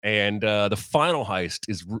And the final heist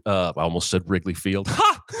is, I almost said Wrigley Field.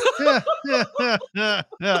 Ha!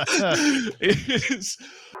 Is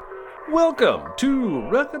Welcome to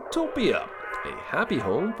Recotopia, a happy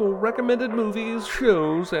home for recommended movies,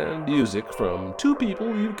 shows, and music from two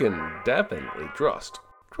people you can definitely trust.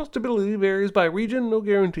 Trustability varies by region, no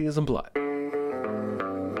guarantees implied.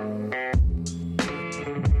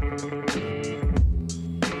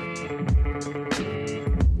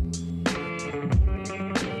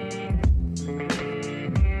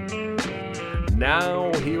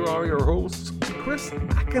 Now, here are your hosts, Chris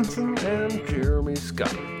Atkinson and Jeremy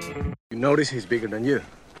Scott. You notice he's bigger than you.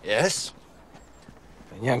 Yes?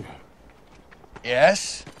 And younger.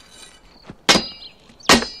 Yes?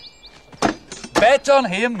 Bet on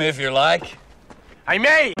him if you like. I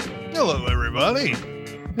may! Hello, everybody.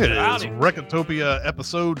 It is Recotopia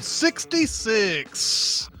episode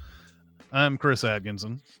 66. I'm Chris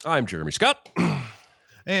Atkinson. I'm Jeremy Scott.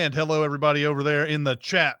 And hello, everybody over there in the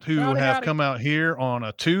chat who have come out here on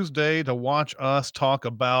a Tuesday to watch us talk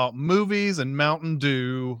about movies and Mountain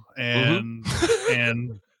Dew and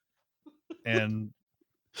and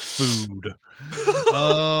food.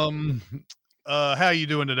 How you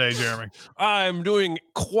doing today, Jeremy? I'm doing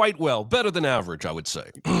quite well, better than average, I would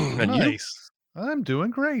say. And you? Nice. I'm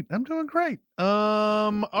doing great.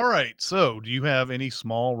 All right. So, do you have any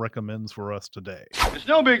small recommends for us today? It's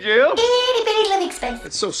no big deal. Itty bitty living space.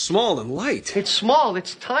 It's so small and light. It's small,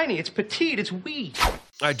 it's tiny, it's petite, it's wee.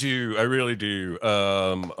 I do. I really do.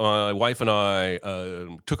 My wife and I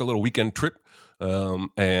took a little weekend trip,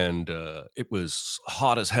 and it was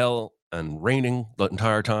hot as hell and raining the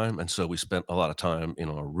entire time. And so we spent a lot of time in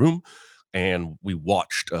our room, and we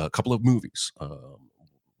watched a couple of movies. The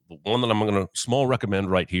one that I'm going to small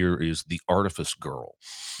recommend right here is The Artifice Girl.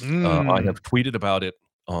 I have tweeted about it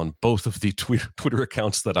on both of the Twitter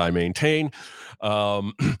accounts that I maintain,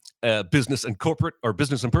 business and corporate, or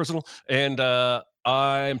business and personal. And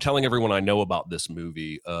I'm telling everyone I know about this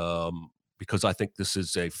movie because I think this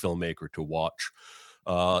is a filmmaker to watch.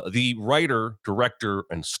 The writer, director,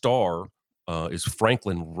 and star is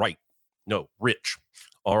Franklin Wright. No, Rich,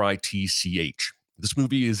 R-I-T-C-H. This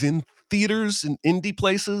movie is in theaters and indie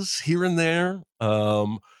places here and there.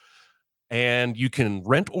 And you can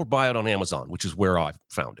rent or buy it on Amazon, which is where I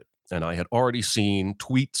found it. And I had already seen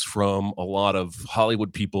tweets from a lot of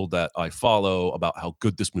Hollywood people that I follow about how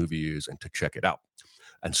good this movie is and to check it out.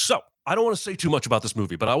 And so I don't want to say too much about this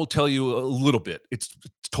movie, but I will tell you a little bit. It's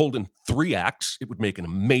told in 3 acts. It would make an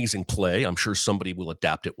amazing play. I'm sure somebody will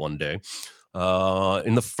adapt it one day.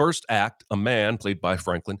 In the first act, a man played by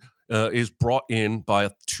Franklin is brought in by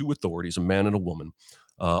 2 authorities, a man and a woman,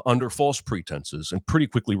 under false pretenses, and pretty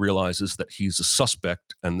quickly realizes that he's a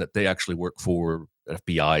suspect and that they actually work for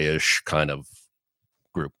FBI-ish kind of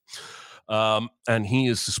group. And he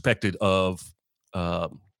is suspected of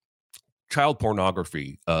child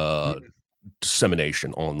pornography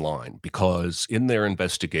dissemination online because in their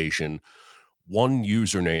investigation, one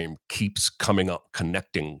username keeps coming up,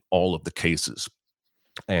 connecting all of the cases,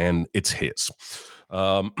 and it's his.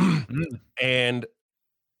 And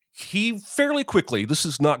he fairly quickly, this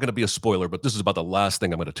is not going to be a spoiler, but this is about the last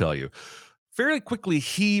thing I'm going to tell you. Fairly quickly,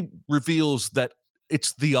 he reveals that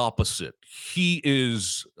it's the opposite. He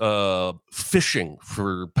is fishing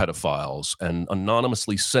for pedophiles and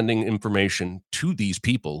anonymously sending information to these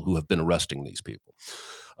people who have been arresting these people.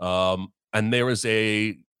 And there is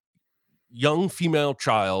a young female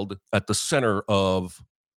child at the center of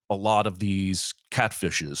a lot of these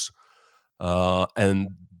catfishes. And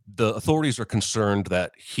the authorities are concerned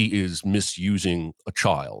that he is misusing a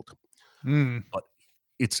child. But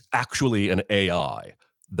it's actually an AI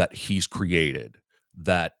that he's created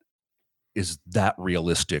that is that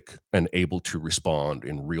realistic and able to respond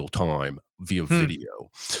in real time via video.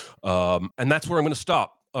 And that's where I'm going to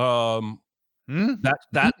stop.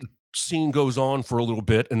 That scene goes on for a little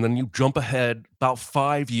bit, and then you jump ahead about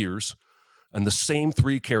 5 years, and the same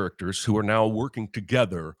 3 characters who are now working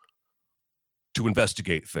together to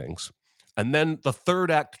investigate things. And then the third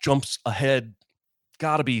act jumps ahead,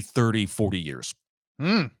 gotta be 30, 40 years.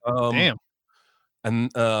 Damn. And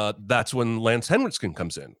that's when Lance Henriksen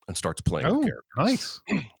comes in and starts playing the character. Nice.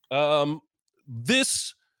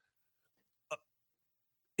 This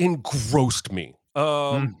engrossed me.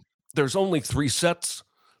 There's only 3 sets.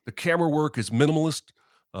 The camera work is minimalist.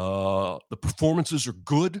 The performances are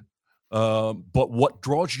good. But what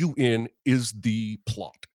draws you in is the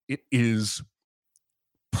plot. It is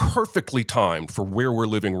perfectly timed for where we're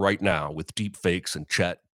living right now with deep fakes and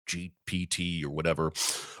chat GPT or whatever.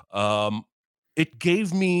 It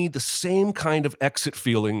gave me the same kind of exit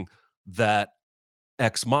feeling that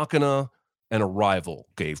Ex Machina and Arrival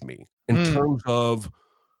gave me in Mm. terms of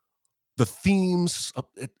the themes.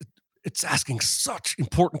 It's asking such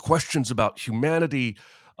important questions about humanity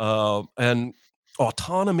and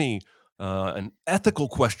autonomy and ethical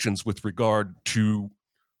questions with regard to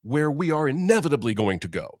where we are inevitably going to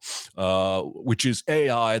go, which is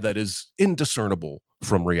AI that is indiscernible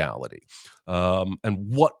from reality. And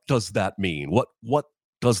what does that mean? What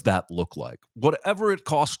does that look like? Whatever it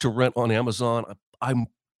costs to rent on Amazon, I'm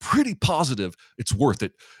pretty positive it's worth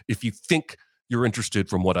it if you think you're interested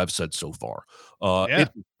from what I've said so far. Yeah.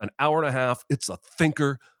 It's an hour and a half. It's a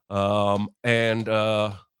thinker. And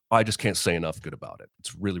I just can't say enough good about it.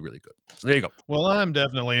 It's really, really good. So there you go. Well, I'm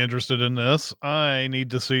definitely interested in this. I need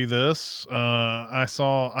to see this. I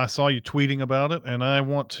saw you tweeting about it, and I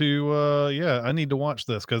want to. I need to watch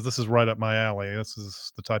this because this is right up my alley. This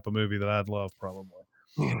is the type of movie that I'd love, probably.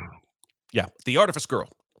 Yeah, The Artifice Girl.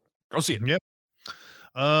 Go see it. Yep.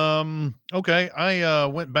 Okay. I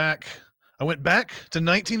went back to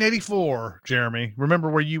 1984, Jeremy. Remember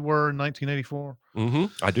where you were in 1984?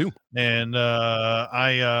 I do. And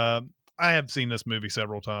I have seen this movie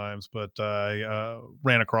several times, but I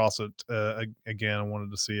ran across it again. I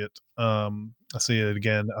wanted to see it. I see it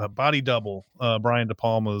again. Body Double, Brian De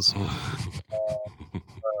Palma's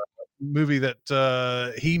movie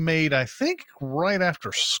that he made, I think, right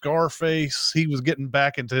after Scarface. He was getting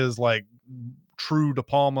back into his like true De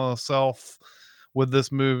Palma self with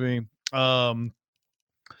this movie. But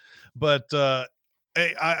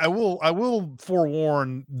I will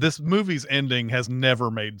forewarn, this movie's ending has never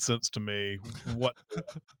made sense to me. What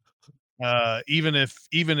even if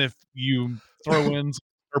you throw in some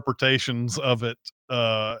interpretations of it,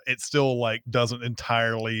 it still like doesn't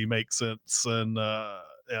entirely make sense. And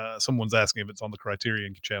someone's asking if it's on the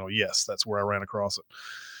Criterion channel. Yes, that's where I ran across it.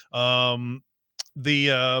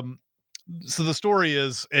 So the story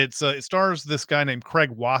is it stars this guy named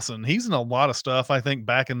Craig Wasson. He's in a lot of stuff, I think,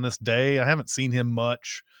 back in this day. I haven't seen him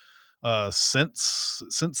much since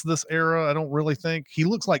this era. I don't really think he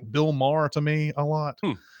looks like Bill Maher to me a lot.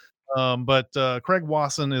 But Craig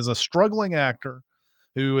Wasson is a struggling actor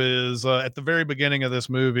who is at the very beginning of this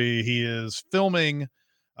movie. He is filming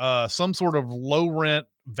some sort of low rent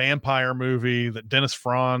vampire movie that Dennis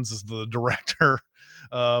Franz is the director.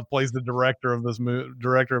 Plays the director of this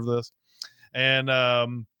and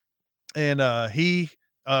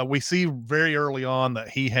we see very early on that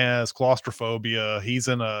he has claustrophobia. He's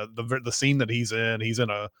in the scene that he's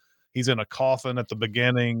in a coffin at the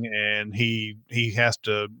beginning, and he has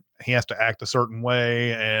to act a certain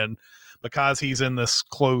way, and because he's in this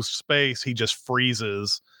closed space, he just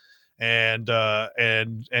freezes, and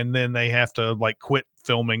then they have to like quit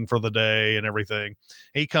filming for the day and everything.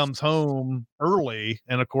 He comes home early,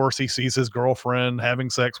 and of course he sees his girlfriend having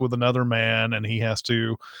sex with another man, and he has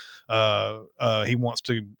to he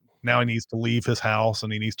needs to leave his house,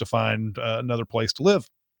 and he needs to find another place to live.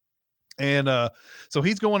 And so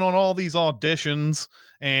he's going on all these auditions,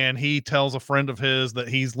 and he tells a friend of his that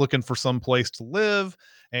he's looking for some place to live,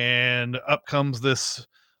 and up comes this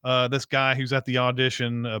guy who's at the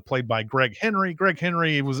audition, played by Greg Henry. Greg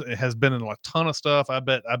Henry has been in a ton of stuff. I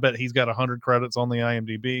bet he's got 100 credits on the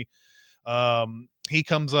IMDb. He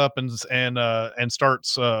comes up and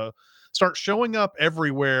starts showing up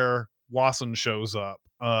everywhere Wasson shows up.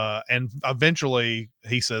 And eventually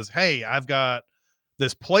he says, "Hey, I've got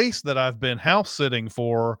this place that I've been house sitting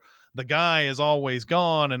for. The guy is always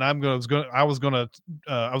gone, and I was going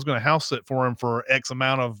to house sit for him for X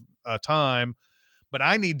amount of time. But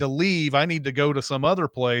I need to leave. I need to go to some other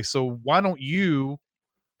place. So why don't you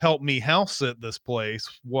help me house sit this place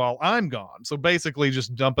while I'm gone?" So basically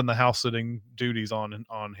just dumping the house sitting duties on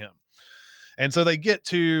him. And so they get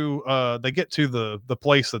to the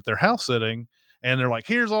place that they're house sitting, and they're like,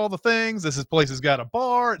 "Here's all the things. This place has got a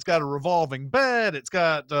bar. It's got a revolving bed. It's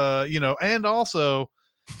got, and also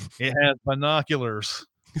it has binoculars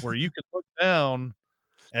where you can look down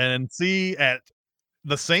and see at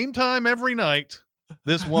the same time every night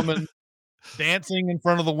this woman dancing in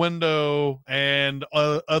front of the window and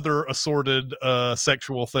other assorted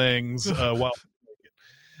sexual things while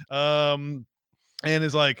and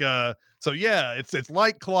it's like so yeah, it's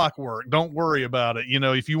like clockwork. Don't worry about it.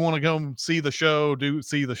 If you want to go see the show, do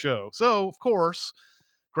see the show. So of course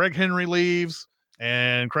Greg Henry leaves,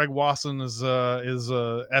 and Craig Wasson is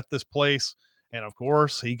at this place, and of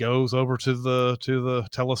course he goes over to the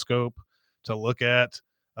telescope to look at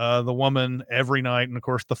the woman every night. And of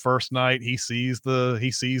course the first night he sees the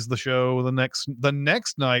show. The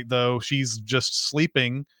next night though, she's just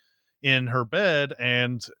sleeping in her bed,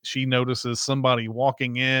 and she notices somebody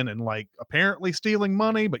walking in and like apparently stealing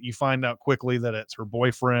money, but you find out quickly that it's her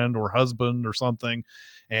boyfriend or husband or something,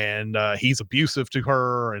 and he's abusive to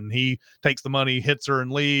her, and he takes the money, hits her,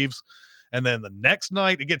 and leaves. And then the next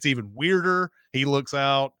night it gets even weirder. He looks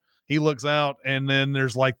out, and then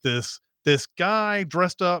there's like this guy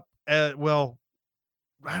dressed up as, well,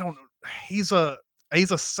 I don't know, he's a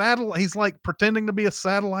satellite, he's like pretending to be a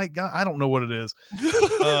satellite guy. I don't know what it is.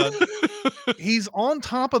 He's on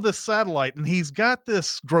top of this satellite, and he's got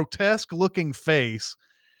this grotesque looking face,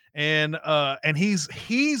 and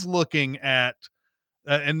he's looking at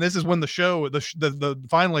and this is when the show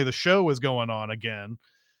finally the show is going on again.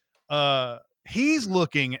 He's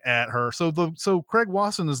looking at her. So Craig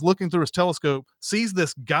Wasson is looking through his telescope, sees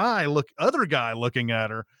this other guy looking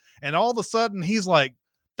at her, and all of a sudden he's like,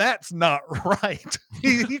 that's not right.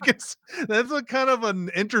 That's a kind of an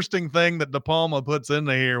interesting thing that De Palma puts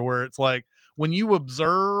into here, where it's like when you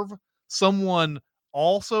observe someone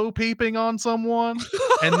also peeping on someone,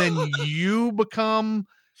 and then you become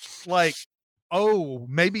like, oh,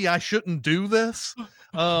 maybe I shouldn't do this.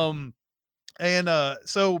 So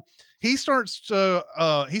he starts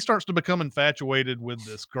to become infatuated with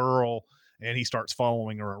this girl, and he starts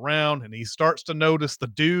following her around, and he starts to notice the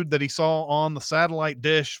dude that he saw on the satellite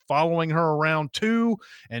dish following her around too.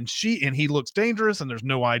 And he looks dangerous, and there's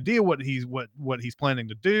no idea what he's planning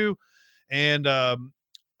to do. And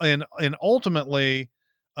ultimately,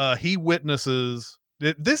 he witnesses.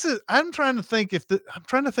 I'm trying to think if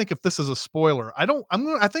this is a spoiler.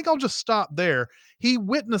 I think I'll just stop there. He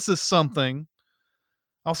witnesses something.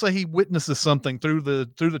 I'll say he witnesses something through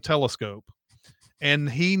the telescope, and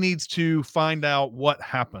he needs to find out what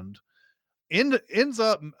happened. Ends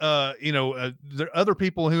up, there are other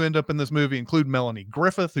people who end up in this movie include Melanie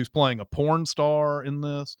Griffith, who's playing a porn star in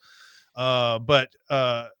this. But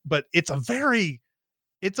it's a very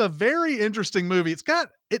interesting movie. It's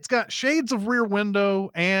got shades of Rear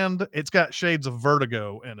Window, and it's got shades of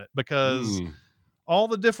Vertigo in it, because all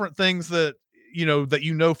the different things that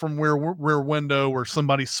from Rear Window, where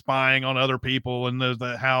somebody's spying on other people in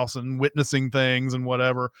the house and witnessing things and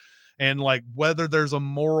whatever, and like whether there's a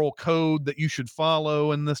moral code that you should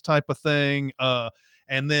follow in this type of thing.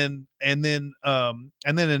 And then in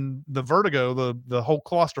the Vertigo, the whole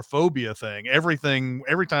claustrophobia thing, every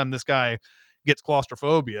time this guy gets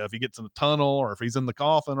claustrophobia, if he gets in a tunnel or if he's in the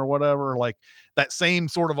coffin or whatever, like that same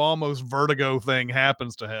sort of almost Vertigo thing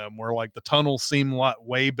happens to him, where like the tunnels seem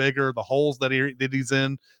way bigger, the holes that he's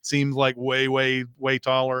in seems like way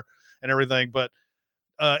taller and everything. But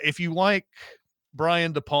if you like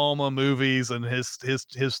Brian De Palma movies and his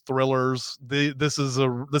thrillers, this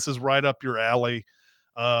is right up your alley.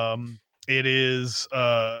 It is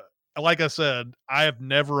like I said, I have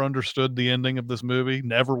never understood the ending of this movie,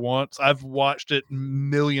 never once. I've watched it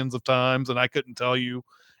millions of times, and I couldn't tell you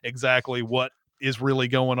exactly what is really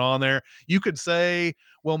going on there. You could say,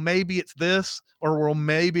 well, maybe it's this, or well,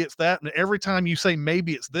 maybe it's that. And every time you say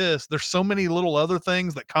maybe it's this, there's so many little other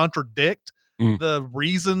things that contradict the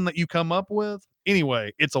reason that you come up with.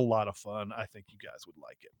 Anyway, it's a lot of fun. I think you guys would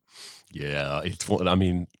like it. Yeah, it's fun. I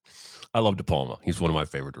mean, I love De Palma. He's one of my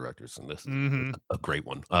favorite directors, and this is a great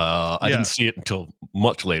one. I didn't see it until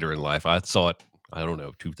much later in life. I saw it, I don't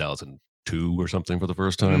know, 2002 or something for the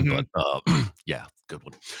first time, but yeah, good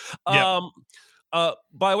one.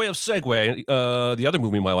 By way of segue, the other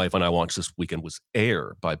movie my wife and I watched this weekend was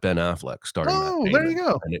Air by Ben Affleck, starring Matt Damon. There you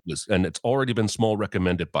go. And it's already been small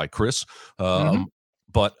recommended by Chris.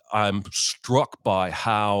 But I'm struck by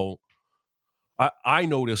how I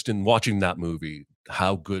noticed in watching that movie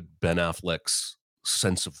how good Ben Affleck's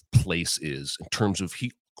sense of place is, in terms of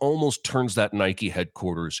he almost turns that Nike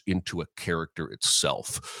headquarters into a character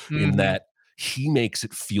itself, in that he makes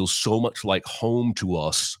it feel so much like home to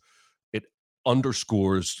us. It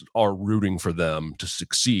underscores our rooting for them to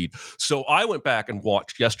succeed. So I went back and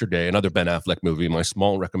watched yesterday another Ben Affleck movie. My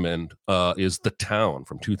small recommend is The Town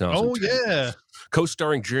from 2010. Oh, yeah.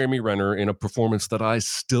 Co-starring Jeremy Renner in a performance that I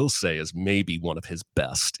still say is maybe one of his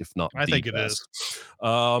best, if not I think best. It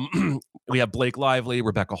is. We have Blake Lively,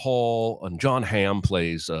 Rebecca Hall, and John Hamm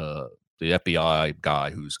plays the FBI guy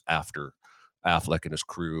who's after Affleck and his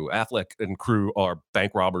crew. Affleck and crew are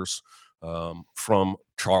bank robbers from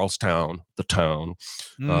Charlestown, the town.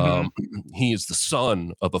 He is the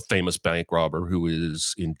son of a famous bank robber who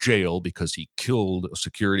is in jail because he killed a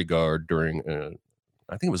security guard during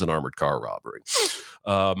I think it was an armored car robbery.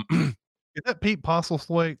 Is that Pete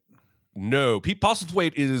Postlethwaite? No, Pete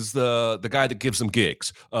Postlethwaite is the guy that gives them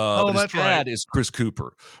gigs. But his dad is Chris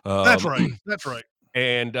Cooper. That's right.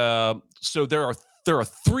 And so there are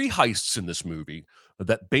three heists in this movie.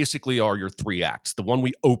 that basically are your three acts. The one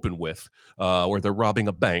we open with, where they're robbing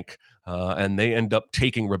a bank, and they end up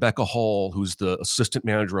taking Rebecca Hall, who's the assistant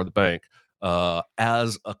manager of the bank,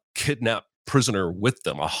 as a kidnapped prisoner with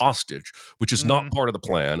them, a hostage, which is not part of the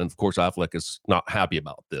plan. And of course, Affleck is not happy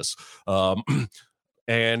about this.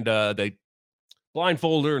 And they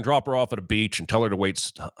blindfold her and drop her off at a beach and tell her to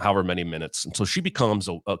wait however many minutes. And so she becomes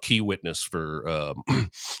a key witness for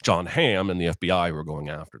John Hamm and the FBI who are going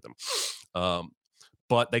after them.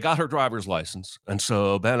 But they got her driver's license. And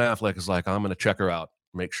so Ben Affleck is like, I'm going to check her out,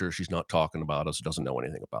 make sure she's not talking about us, doesn't know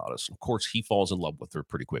anything about us. Of course, he falls in love with her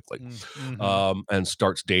pretty quickly, and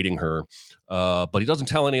starts dating her. But he doesn't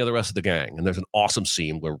tell any of the rest of the gang. And there's an awesome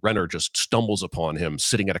scene where Renner just stumbles upon him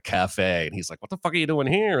sitting at a cafe, and he's like, what the fuck are you doing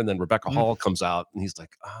here? And then Rebecca Hall comes out, and he's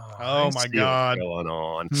like, oh my God, what's going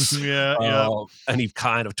on? yeah. And he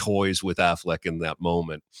kind of toys with Affleck in that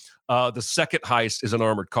moment. The second heist is an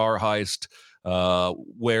armored car heist,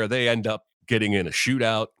 where they end up getting in a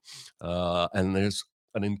shootout, and there's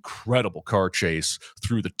an incredible car chase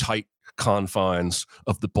through the tight confines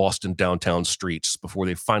of the Boston downtown streets before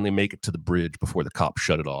they finally make it to the bridge before the cops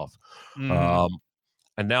shut it off.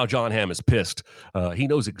 And now John Hamm is pissed. He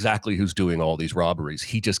knows exactly who's doing all these robberies.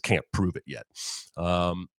 He just can't prove it yet.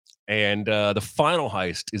 And the final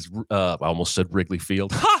heist is, I almost said Wrigley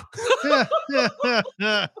Field.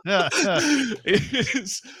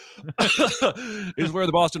 is where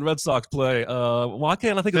the Boston Red Sox play. Why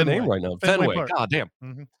can't I think of the name right now? Fenway. God damn.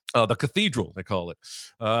 The Cathedral, they call it.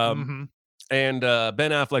 And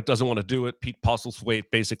Ben Affleck doesn't want to do it. Pete Postlethwaite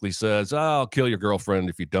basically says, I'll kill your girlfriend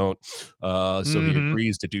if you don't. So he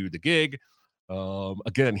agrees to do the gig.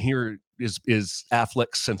 Again, here is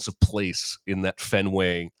Affleck's sense of place in that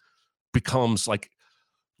Fenway becomes like,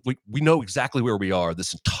 we know exactly where we are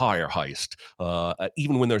this entire heist,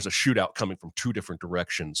 even when there's a shootout coming from two different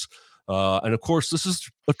directions. And of course, this is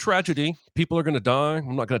a tragedy. People are going to die.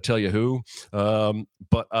 I'm not going to tell you who,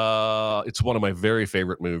 but it's one of my very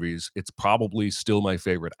favorite movies. It's probably still my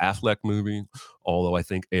favorite Affleck movie, although I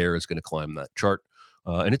think Air is going to climb that chart.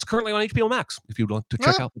 And it's currently on HBO Max if you'd like to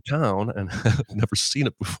check out The Town and have never seen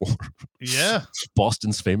it before. Yeah.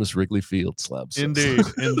 Boston's famous Wrigley Field slabs. Indeed.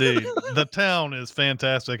 The Town is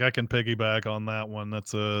fantastic. I can piggyback on that one.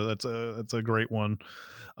 That's a great one.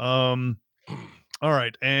 All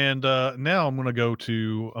right. And now I'm going to go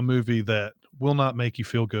to a movie that will not make you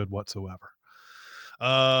feel good whatsoever.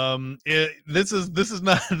 This is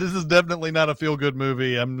definitely not a feel good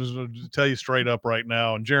movie. I'm just going to tell you straight up right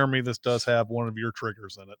now. And Jeremy, this does have one of your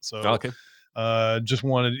triggers in it. So, okay.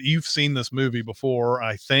 You've seen this movie before,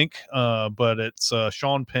 I think, but it's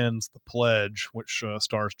Sean Penn's The Pledge, which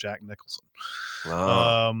stars Jack Nicholson.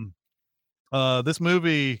 Wow. This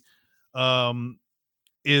movie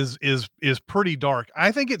is pretty dark.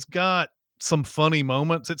 I think it's got some funny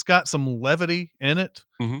moments. It's got some levity in it.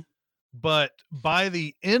 But by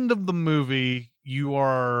the end of the movie, you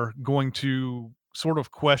are going to sort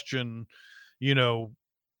of question, what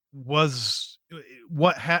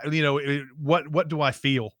do I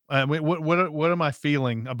feel? What am I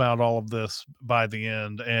feeling about all of this by the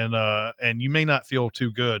end? And you may not feel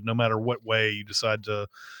too good, no matter what way you decide to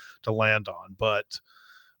land on. But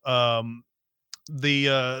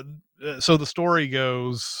so the story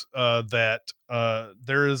goes that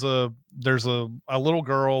there's a little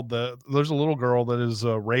girl that is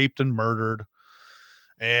raped and murdered,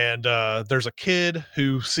 and there's a kid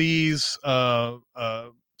who sees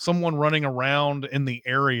someone running around in the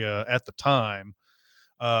area at the time,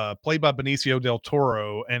 played by Benicio del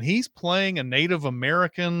Toro, and he's playing a Native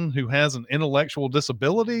American who has an intellectual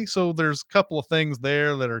disability. So there's a couple of things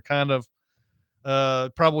there that are kind of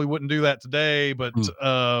probably wouldn't do that today, but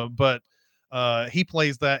he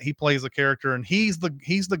plays a character, and he's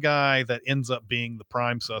the guy that ends up being the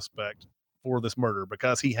prime suspect for this murder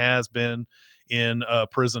because he has been in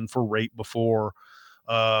prison for rape before.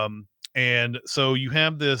 And so you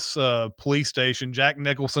have this police station. Jack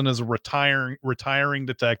Nicholson is a retiring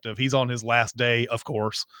detective. He's on his last day, of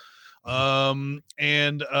course. And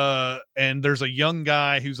there's a young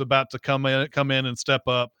guy who's about to come in and step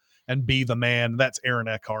up and be the man. That's Aaron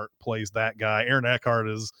Eckhart plays that guy. Aaron Eckhart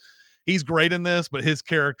he's great in this, but his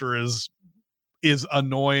character is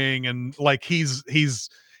annoying, and like he's just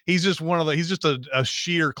he's just a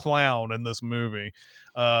sheer clown in this movie.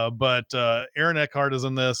 But Aaron Eckhart is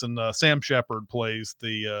in this, and Sam Shepard plays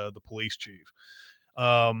the police chief.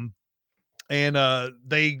 And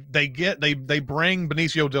they bring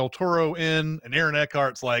Benicio del Toro in, and Aaron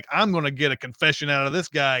Eckhart's like, I'm going to get a confession out of this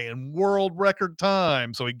guy in world record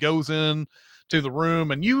time. So he goes in to the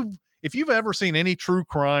room, and if you've ever seen any true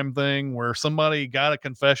crime thing where somebody got a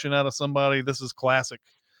confession out of somebody, this is classic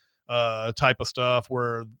type of stuff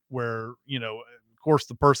where, you know, of course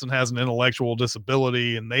the person has an intellectual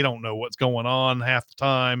disability and they don't know what's going on half the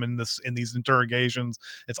time in these interrogations.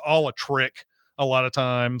 It's all a trick a lot of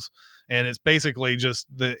times. And it's basically just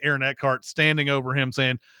the Aaron Eckhart standing over him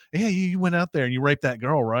saying, "Yeah, you went out there and you raped that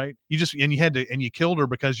girl, right? And you killed her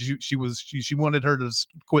because she wanted her to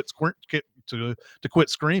quit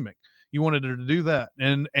screaming. You wanted her to do that."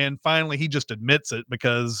 And finally he just admits it,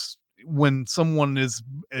 because when someone is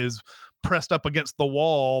pressed up against the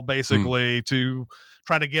wall, basically to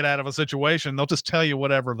try to get out of a situation, they'll just tell you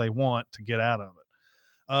whatever they want to get out of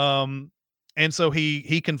it. And so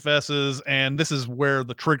he confesses, and this is where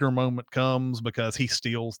the trigger moment comes, because he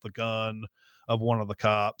steals the gun of one of the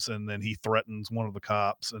cops, and then he threatens one of the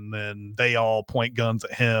cops, and then they all point guns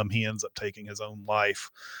at him. He ends up taking his own life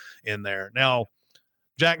in there. Now,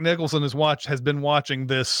 Jack Nicholson has been watching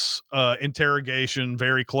this interrogation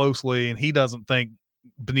very closely, and he doesn't think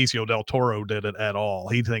Benicio del Toro did it at all.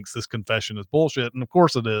 He thinks this confession is bullshit, and of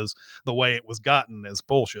course it is. The way it was gotten is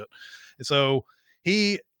bullshit. So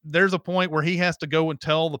there's a point where he has to go and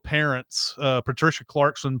tell the parents. Patricia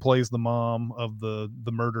Clarkson plays the mom of the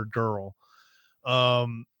murdered girl.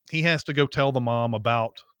 He has to go tell the mom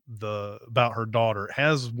about her daughter. It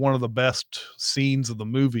has one of the best scenes of the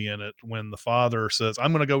movie in it, when the father says,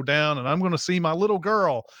 "I'm going to go down and I'm going to see my little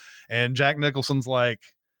girl." And Jack Nicholson's like,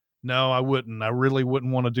 "No, I wouldn't. I really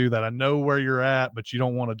wouldn't want to do that. I know where you're at, but you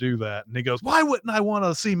don't want to do that." And he goes, "Why wouldn't I want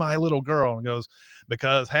to see my little girl?" And he goes,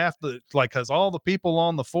 "Because because all the people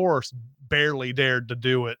on the force barely dared to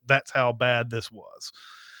do it. That's how bad this was."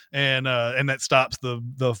 And that stops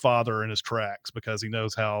the father in his tracks, because he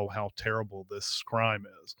knows how terrible this crime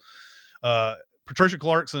is. Patricia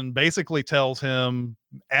Clarkson basically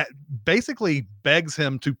begs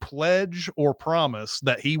him to pledge or promise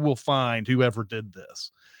that he will find whoever did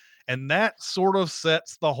this. And that sort of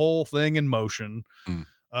sets the whole thing in motion,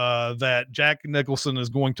 that Jack Nicholson is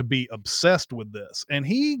going to be obsessed with this. And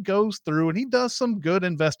he goes through and he does some good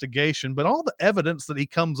investigation, but all the evidence that he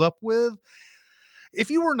comes up with, if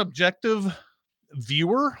you were an objective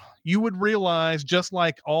viewer, you would realize, just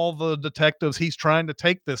like all the detectives he's trying to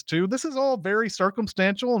take this to, this is all very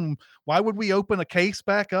circumstantial. And why would we open a case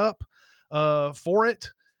back up for it?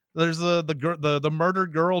 There's the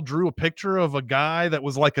murdered girl drew a picture of a guy that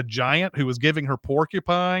was like a giant who was giving her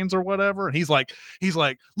porcupines or whatever, and he's like,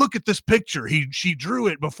 "Look at this picture. She drew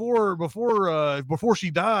it before she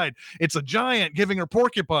died. It's a giant giving her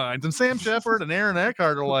porcupines." And Sam Shepard and Aaron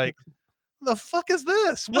Eckhart are like, "The fuck is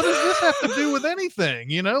this? What does this have to do with anything?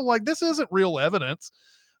 You know, like, this isn't real evidence."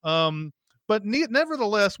 But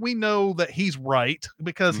nevertheless, we know that he's right,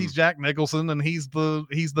 because he's Jack Nicholson and he's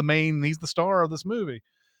the star of this movie.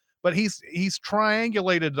 But he's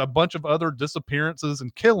triangulated a bunch of other disappearances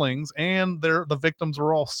and killings, and the victims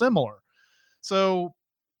are all similar. So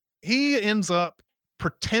he ends up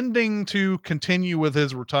pretending to continue with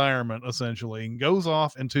his retirement, essentially, and goes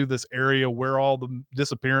off into this area where all the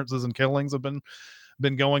disappearances and killings have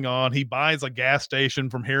been going on. He buys a gas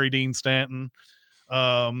station from Harry Dean Stanton.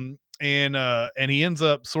 And he ends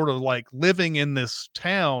up sort of like living in this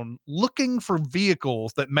town, looking for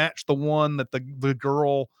vehicles that match the one that the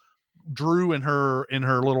girl drew in her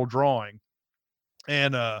little drawing.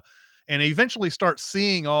 And he eventually starts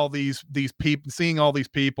seeing all these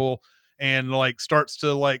people, and like starts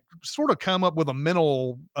to like sort of come up with a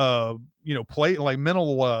mental Rolodex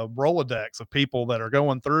of people that are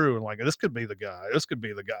going through, and like, this could be the guy, this could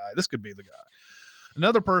be the guy, this could be the guy.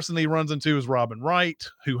 Another person he runs into is Robin Wright,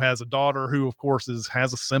 who has a daughter who, of course,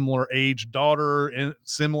 has a similar age daughter and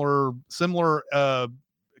similar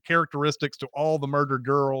characteristics to all the murdered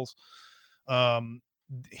girls.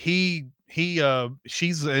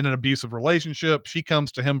 She's in an abusive relationship. She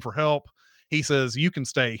comes to him for help. He says, "You can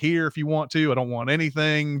stay here if you want to. I don't want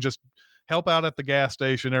anything. Just help out at the gas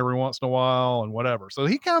station every once in a while and whatever." So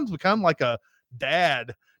he become like a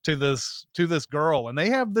dad to this girl, and they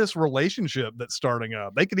have this relationship that's starting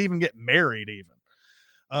up. They could even get married even.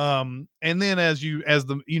 And then as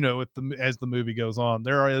the movie goes on,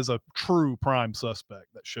 there is a true prime suspect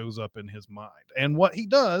that shows up in his mind, and what he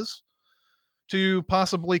does to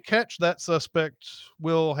possibly catch that suspect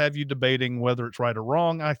will have you debating whether it's right or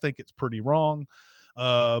wrong. I think it's pretty wrong.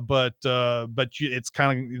 It's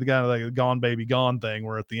kind of like a Gone Baby Gone thing,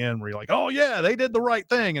 where at the end where you're like, oh yeah, they did the right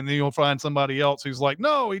thing, and then you'll find somebody else who's like,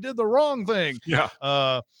 no, he did the wrong thing. Yeah.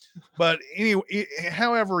 But anyway,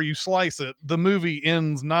 however you slice it, the movie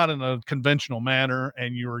ends not in a conventional manner,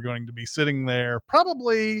 and you are going to be sitting there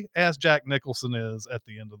probably as Jack Nicholson is at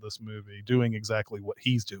the end of this movie, doing exactly what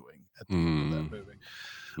he's doing at the end of that movie.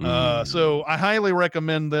 So I highly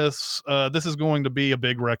recommend this. This is going to be a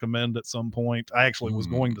big recommend at some point. I actually was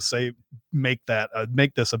going to make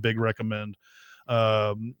this a big recommend.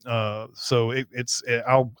 I'll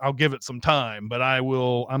give it some time, but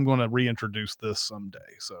I'm going to reintroduce this someday.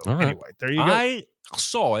 So anyway, there you go. I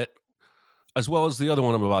saw it as well as the other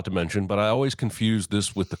one I'm about to mention, but I always confuse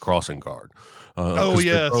this with The Crossing Guard.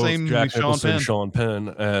 Same Jack Sean Nicholson, Penn. Sean Penn,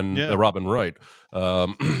 and Robin Wright.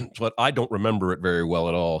 But I don't remember it very well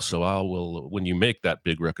at all. So I will, when you make that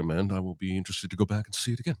big recommend, I will be interested to go back and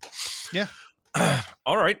see it again. Yeah.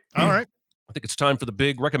 All right. I think it's time for the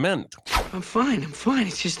big recommend. I'm fine.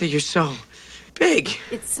 It's just that you're so big.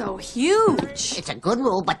 It's so huge. It's a good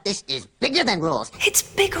rule, but this is bigger than rules. It's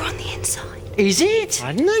bigger on the inside. Is it?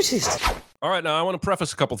 I noticed. All right. Now I want to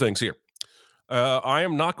preface a couple things here. I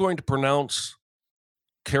am not going to pronounce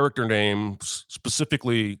character names,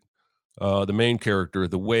 specifically the main character,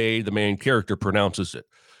 the way the main character pronounces it.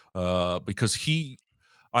 Because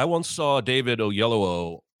I once saw David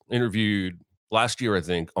Oyelowo interviewed last year, I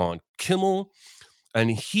think, on Kimmel, and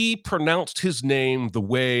he pronounced his name the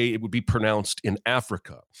way it would be pronounced in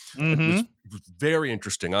Africa. It was very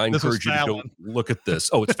interesting. I encourage you to go look at this.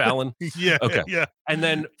 Oh, it's Fallon? Yeah. Okay. Yeah. And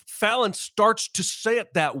then Fallon starts to say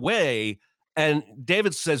it that way, and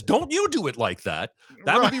David says, don't you do it like that.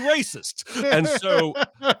 That would be racist. And so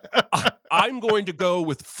I'm going to go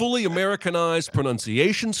with fully Americanized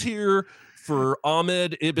pronunciations here for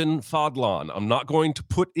Ahmed Ibn Fadlan. I'm not going to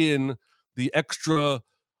put in the extra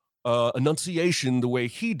enunciation the way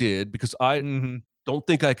he did, because I don't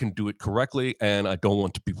think I can do it correctly, and I don't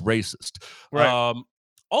want to be racist. Right.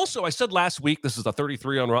 Also, I said last week, this is a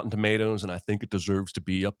 33 on Rotten Tomatoes, and I think it deserves to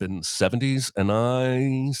be up in 70s, and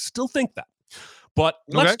I still think that. But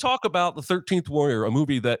let's talk about The 13th Warrior, a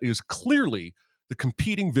movie that is clearly the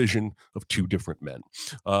competing vision of two different men.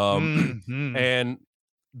 And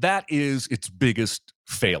that is its biggest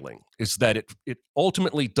failing, is that it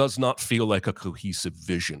ultimately does not feel like a cohesive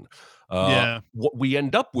vision. What we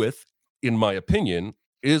end up with, in my opinion,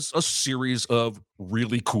 is a series of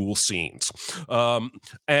really cool scenes.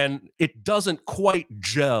 And it doesn't quite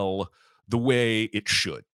gel the way it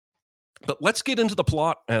should. But let's get into the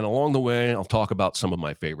plot, and along the way, I'll talk about some of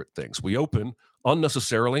my favorite things. We open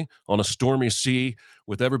unnecessarily on a stormy sea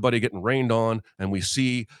with everybody getting rained on, and we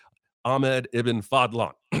see Ahmed Ibn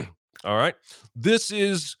Fadlan. All right. This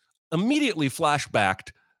is immediately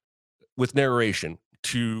flashbacked with narration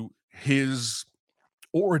to his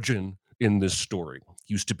origin in this story.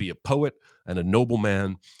 He used to be a poet and a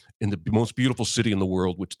nobleman in the most beautiful city in the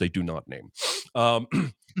world, which they do not name.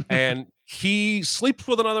 And he sleeps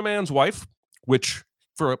with another man's wife, which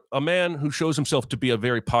for a man who shows himself to be a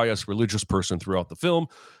very pious religious person throughout the film,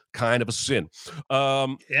 kind of a sin.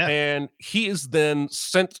 And he is then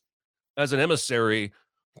sent as an emissary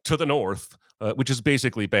to the north, which is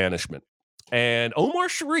basically banishment. And Omar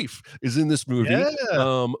Sharif is in this movie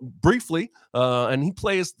briefly, and he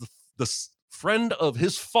plays the friend of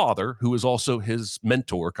his father, who is also his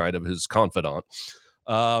mentor, kind of his confidant.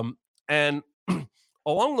 And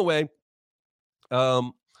along the way,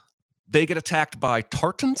 they get attacked by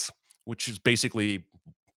Tartans, which is basically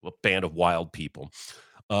a band of wild people.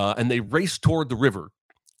 And they race toward the river.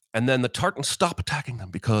 And then the Tartans stop attacking them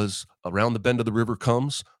because around the bend of the river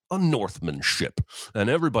comes a Northman ship. And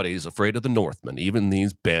everybody's afraid of the Northmen, even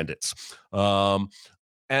these bandits.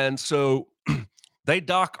 And so they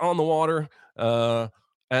dock on the water,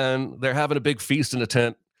 and they're having a big feast in a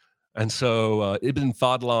tent. And so Ibn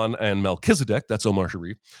Fadlan and Melchizedek, that's Omar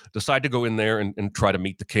Sharif, decide to go in there and try to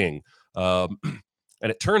meet the king. And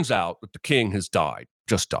it turns out that the king has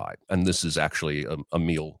just died. And this is actually a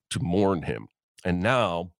meal to mourn him. And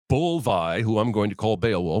now Bolvi, who I'm going to call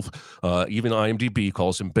Beowulf, even IMDb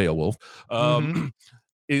calls him Beowulf,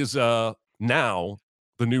 is now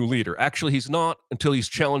the new leader. Actually, he's not until he's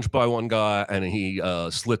challenged by one guy and he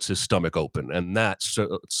slits his stomach open. And that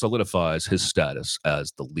solidifies his status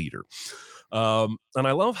as the leader. And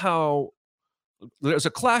I love how there's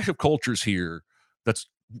a clash of cultures here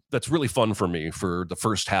that's really fun for me for the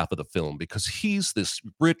first half of the film, because he's this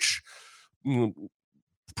rich,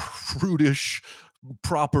 prudish,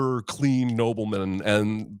 proper, clean nobleman,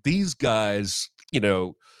 and these guys,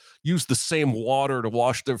 use the same water to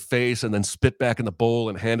wash their face and then spit back in the bowl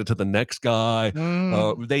and hand it to the next guy.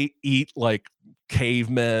 They eat like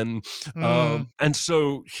cavemen. And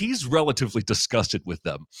so he's relatively disgusted with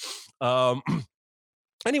them.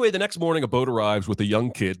 Anyway, the next morning, a boat arrives with a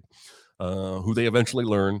young kid who they eventually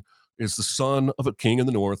learn is the son of a king in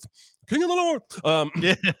the north. King of the North.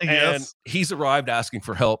 And he's arrived asking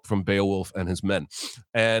for help from Beowulf and his men.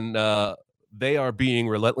 And they are being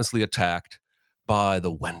relentlessly attacked by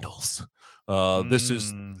the Wendels. This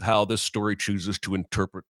is how this story chooses to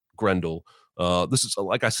interpret Grendel. This is,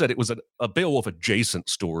 like I said, it was a Beowulf adjacent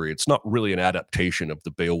story. It's not really an adaptation of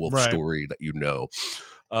the Beowulf story that you know.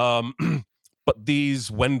 But these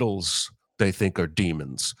Wendels, they think, are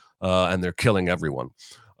demons, and they're killing everyone.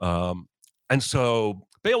 And so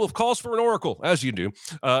Beowulf calls for an oracle, as you do,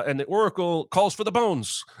 and the oracle calls for the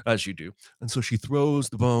bones, as you do. And so she throws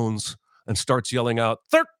the bones and starts yelling out,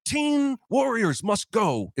 13 warriors must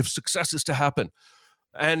go if success is to happen.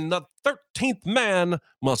 And the 13th man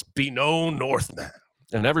must be no Northman.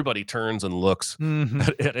 And everybody turns and looks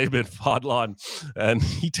at Ebed Fodlan, and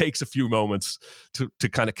he takes a few moments to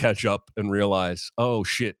kind of catch up and realize, oh,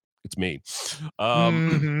 shit, it's me.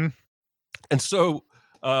 And so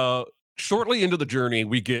shortly into the journey,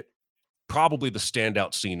 we get probably the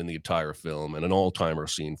standout scene in the entire film and an all-timer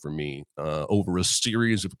scene for me over a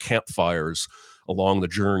series of campfires along the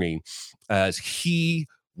journey as he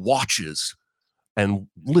watches and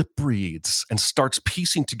lip reads and starts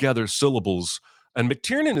piecing together syllables. And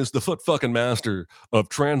McTiernan is the fucking master of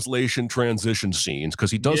translation transition scenes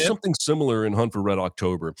because he does something similar in Hunt for Red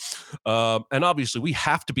October. And obviously we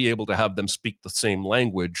have to be able to have them speak the same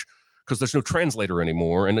language because there's no translator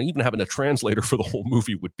anymore. And even having a translator for the whole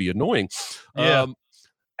movie would be annoying.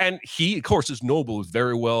 And he, of course, is noble, is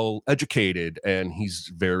very well educated, and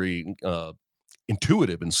he's very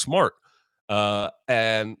intuitive and smart.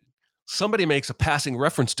 And somebody makes a passing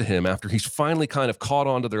reference to him after he's finally kind of caught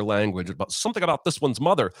on to their language about something about this one's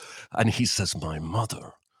mother. And he says, my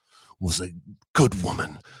mother was a good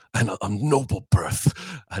woman and a noble birth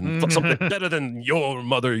and something better than your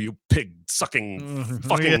mother, you pig sucking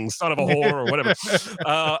fucking son of a whore or whatever.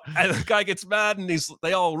 And the guy gets mad and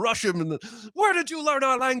they all rush him. And where did you learn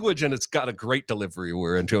our language? And it's got a great delivery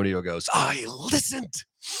where Antonio goes, I listened.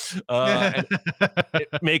 And it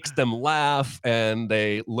makes them laugh, and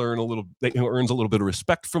they learn a little. They earns a little bit of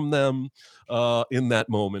respect from them in that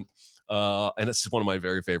moment, and it's one of my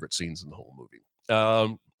very favorite scenes in the whole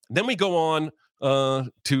movie. Then we go on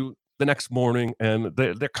to the next morning, and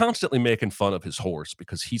they're constantly making fun of his horse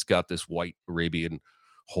because he's got this white Arabian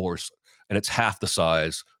horse, and it's half the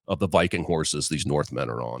size of the Viking horses these Northmen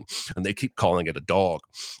are on, and they keep calling it a dog.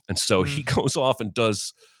 And so he goes off and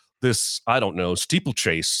does this, I don't know,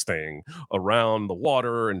 steeplechase thing around the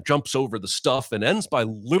water and jumps over the stuff and ends by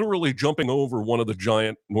literally jumping over one of the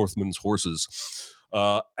giant Northmen's horses.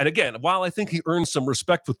 And again, while I think he earns some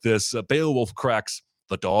respect with this, Beowulf cracks,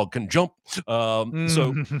 the dog can jump.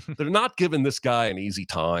 So they're not giving this guy an easy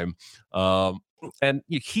time. And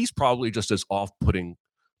he's probably just as off-putting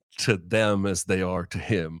to them as they are to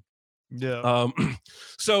him.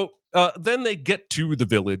 So then they get to the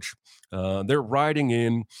village. They're riding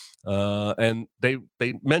in, and they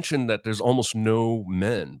mention that there's almost no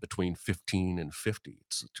men between 15 and 50.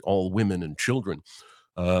 It's all women and children.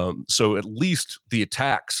 So at least the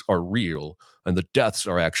attacks are real and the deaths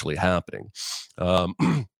are actually happening.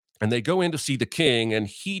 And they go in to see the king, and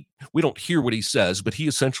we don't hear what he says, but he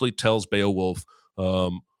essentially tells Beowulf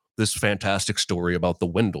this fantastic story about the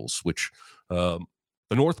Wendels, which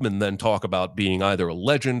the Northmen then talk about being either a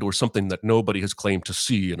legend or something that nobody has claimed to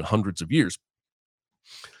see in hundreds of years.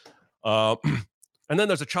 And then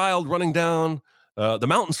there's a child running down the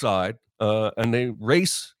mountainside, and they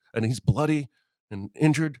race, and he's bloody and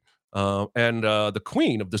injured. And the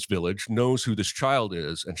queen of this village knows who this child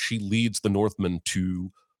is, and she leads the Northmen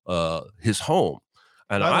to his home.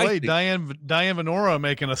 And by the way, Diane Venora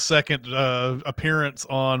making a second appearance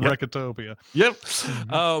on Recotopia.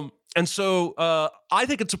 And so I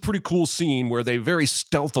think it's a pretty cool scene where they very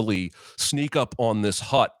stealthily sneak up on this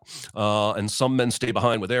hut, and some men stay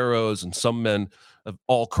behind with arrows, and some men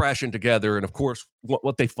all crashing together. And of course,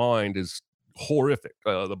 what they find is horrific.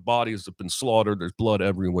 The bodies have been slaughtered. There's blood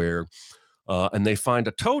everywhere. And they find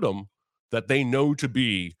a totem that they know to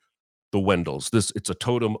be the Wendels. It's a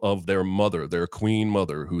totem of their mother, their queen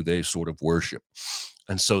mother, who they sort of worship.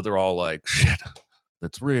 And so they're all like, shit,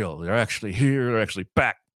 that's real. They're actually here. They're actually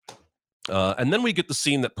back. And then we get the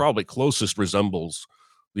scene that probably closest resembles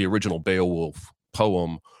the original Beowulf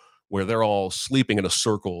poem, where they're all sleeping in a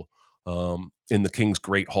circle in the king's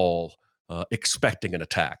great hall, expecting an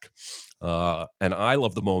attack. And I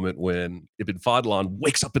love the moment when Ibn Fadlan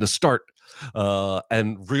wakes up in a start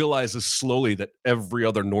and realizes slowly that every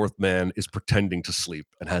other Northman is pretending to sleep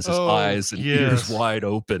and has his eyes and ears wide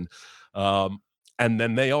open. And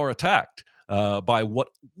then they are attacked by what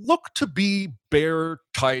look to be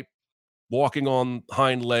bear-type walking on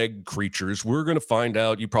hind leg creatures. We're going to find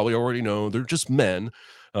out, you probably already know, they're just men.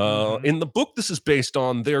 In the book, this is based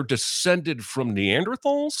on they're descended from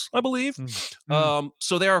Neanderthals, I believe.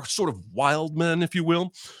 So they are sort of wild men, if you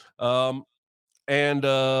will. And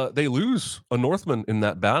they lose a Northman in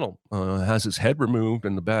that battle, has his head removed,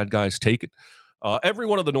 and the bad guys take it. Every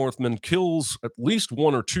one of the Northmen kills at least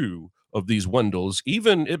one or two of these Wendels.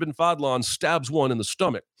 Even Ibn Fadlan stabs one in the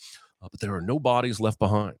stomach. But there are no bodies left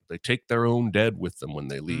behind. They take their own dead with them when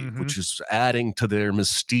they leave, which is adding to their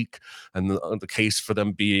mystique and the case for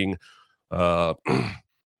them being, I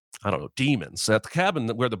don't know, demons. At the cabin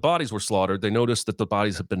where the bodies were slaughtered, they noticed that the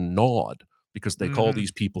bodies had been gnawed because they call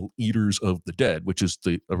these people eaters of the dead, which is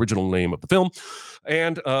the original name of the film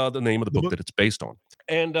and the name of the book that it's based on.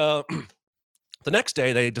 And the next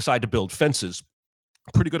day, they decide to build fences.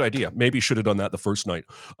 Pretty good idea. Maybe should have done that the first night.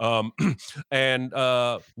 And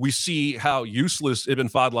we see how useless Ibn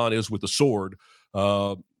Fadlan is with the sword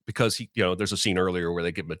because he, there's a scene earlier where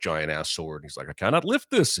they give him a giant ass sword. And he's like, I cannot lift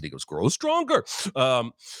this. And he goes, grow stronger.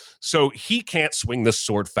 So he can't swing this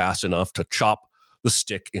sword fast enough to chop the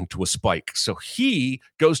stick into a spike. So he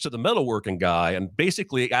goes to the metalworking guy and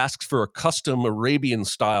basically asks for a custom Arabian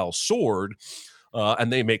style sword.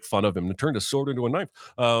 And they make fun of him to turn his sword into a knife.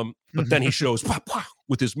 But then he shows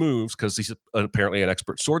with his moves because he's apparently an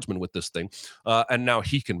expert swordsman with this thing. And now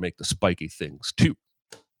he can make the spiky things too.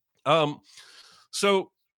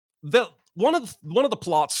 So one of the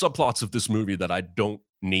subplots of this movie that I don't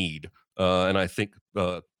need, and I think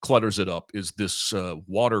clutters it up, is this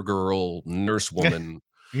water girl nurse woman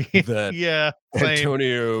that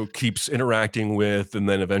Antonio keeps interacting with and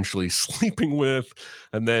then eventually sleeping with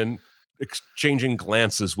and then exchanging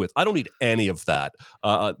glances with. I don't need any of that.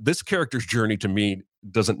 This character's journey to me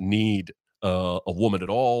doesn't need a woman at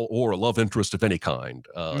all or a love interest of any kind.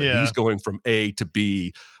 He's going from A to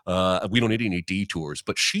B. We don't need any detours.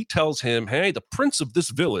 But she tells him, hey, the prince of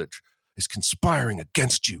this village is conspiring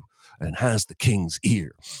against you and has the king's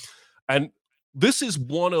ear. And this is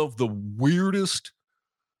one of the weirdest,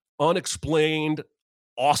 unexplained,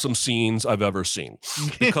 awesome scenes I've ever seen,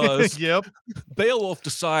 because Beowulf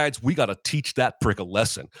decides we got to teach that prick a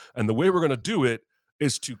lesson. And the way we're going to do it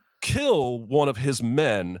is to kill one of his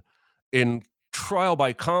men in trial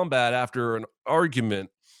by combat after an argument.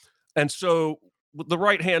 And so the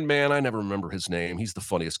right-hand man, I never remember his name. He's the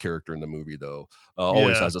funniest character in the movie, though.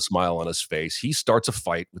 Always has a smile on his face. He starts a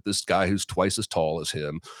fight with this guy who's twice as tall as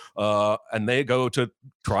him. And they go to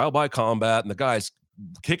trial by combat, and the guy's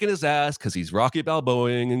kicking his ass because he's Rocky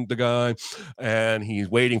Balboaing the guy, and he's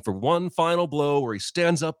waiting for one final blow where he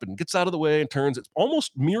stands up and gets out of the way and turns. It's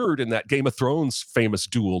almost mirrored in that Game of Thrones famous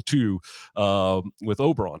duel too, with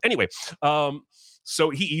Oberyn. Anyway, so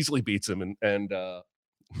he easily beats him, and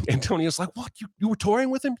Antonio's like, "What? You were toying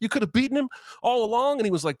with him? You could have beaten him all along." And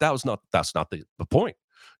he was like, "That's not the point.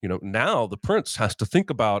 Now the prince has to think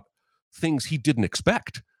about things he didn't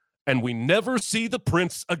expect." And we never see the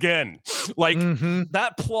prince again. Like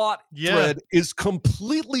that plot thread is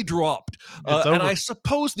completely dropped. And I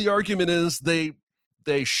suppose the argument is they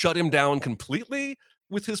shut him down completely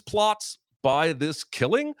with his plots by this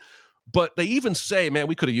killing. But they even say, man,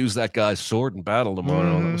 we could have used that guy's sword in battle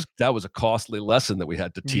tomorrow. That was a costly lesson that we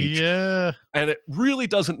had to teach. Yeah. And it really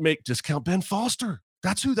doesn't make discount Ben Foster.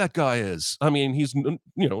 That's who that guy is. I mean, he's,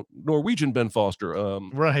 Norwegian Ben Foster.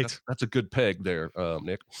 Right. That's a good peg there,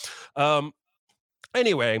 Nick.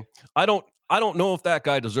 Anyway, I don't know if that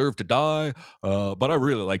guy deserved to die, but I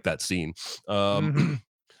really like that scene. The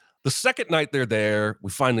second night they're there, we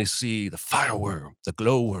finally see the fireworm, the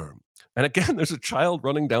glowworm. And again, there's a child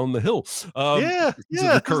running down the hill. There's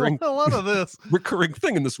a lot of this recurring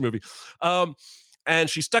thing in this movie.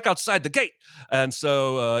 And she's stuck outside the gate. And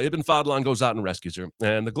so Ibn Fadlan goes out and rescues her.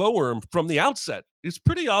 And the glowworm, from the outset, is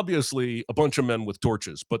pretty obviously a bunch of men with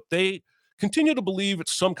torches. But they continue to believe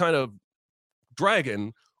it's some kind of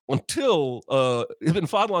dragon until Ibn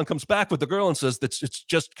Fadlan comes back with the girl and says that it's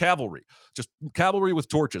just cavalry with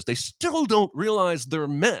torches. They still don't realize they're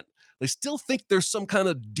men. They still think there's some kind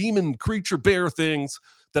of demon creature bear things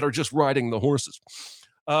that are just riding the horses.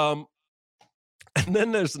 And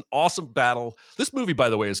then there's an awesome battle. This movie, by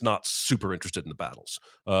the way, is not super interested in the battles.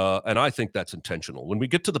 And I think that's intentional. When we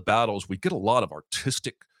get to the battles, we get a lot of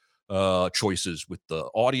artistic choices with the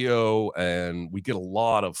audio, and we get a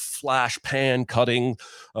lot of flash pan cutting.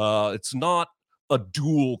 It's not a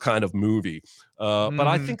duel kind of movie. But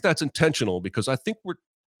I think that's intentional because I think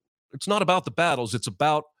it's not about the battles. It's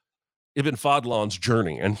about Ibn Fadlan's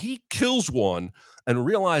journey. And he kills one and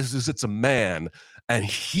realizes it's a man. And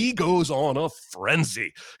he goes on a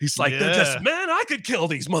frenzy. He's like, they're just, man, I could kill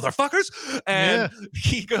these motherfuckers. And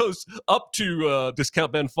he goes up to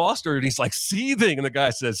Discount Ben Foster and he's like seething. And the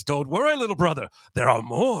guy says, don't worry, little brother. There are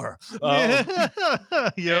more.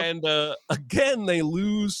 And again, they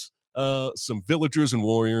lose some villagers and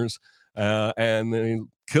warriors. And they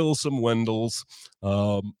kill some Wendels.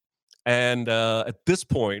 And at this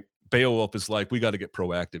point, Beowulf is like, we got to get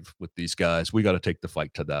proactive with these guys. We got to take the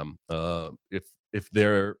fight to them. If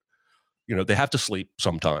they're, they have to sleep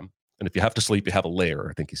sometime. And if you have to sleep, you have a lair,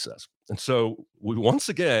 I think he says. And so we once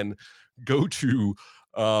again go to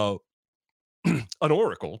an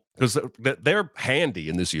oracle because they're handy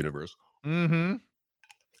in this universe. Mm-hmm.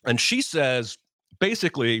 And she says,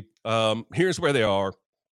 basically, here's where they are.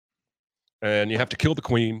 And you have to kill the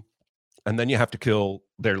queen. And then you have to kill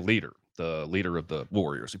their leader, the leader of the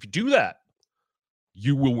warriors. If you do that,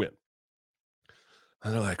 you will win.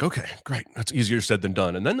 And they're like, okay, great. That's easier said than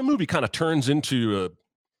done. And then the movie kind of turns into a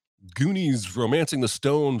Goonies romancing the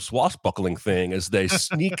stone swashbuckling thing as they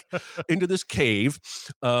sneak into this cave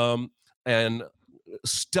and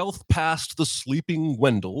stealth past the sleeping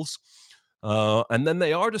Wendels. And then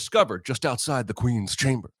they are discovered just outside the queen's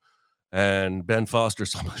chamber. And Ben Foster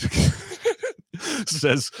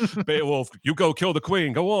says, Beowulf, you go kill the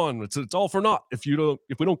queen. Go on. It's all for naught if we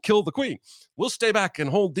don't kill the queen. We'll stay back and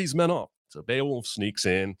hold these men off. So Beowulf sneaks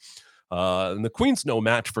in, and the queen's no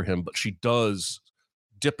match for him, but she does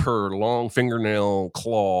dip her long fingernail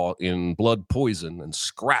claw in blood poison and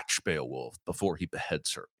scratch Beowulf before he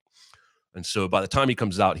beheads her. And so by the time he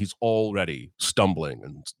comes out, he's already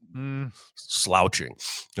stumbling and slouching.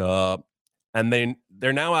 And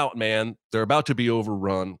they're now outmanned. They're about to be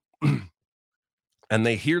overrun. And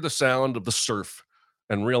they hear the sound of the surf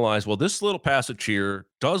and realize, well, this little passage here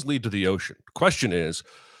does lead to the ocean. The question is,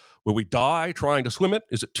 will we die trying to swim it?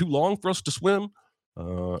 Is it too long for us to swim?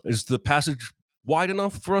 Is the passage wide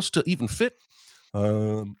enough for us to even fit?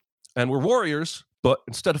 And we're warriors, but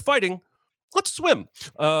instead of fighting, let's swim.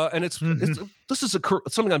 And this is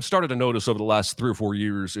something I've started to notice over the last 3 or 4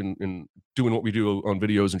 years in doing what we do on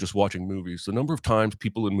videos and just watching movies. The number of times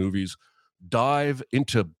people in movies dive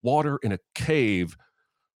into water in a cave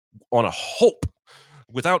on a hope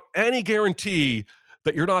without any guarantee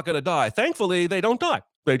that you're not going to die. Thankfully, they don't die.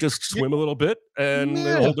 They just swim a little bit and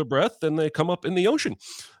they hold their breath and they come up in the ocean.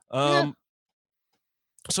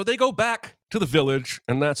 So they go back to the village,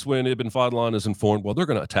 and that's when Ibn Fadlan is informed, well, they're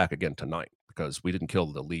going to attack again tonight because we didn't kill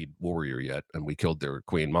the lead warrior yet, and we killed their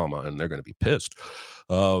queen mama, and they're going to be pissed.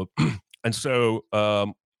 And so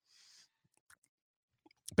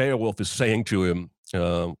Beowulf is saying to him,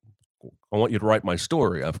 I want you to write my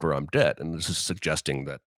story after I'm dead. And this is suggesting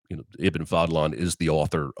that Ibn Fadlan is the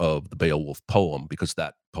author of the Beowulf poem, because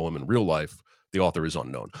that poem in real life, the author is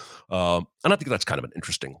unknown. And I think that's kind of an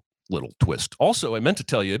interesting little twist. Also, I meant to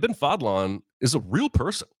tell you, Ibn Fadlan is a real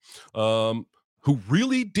person who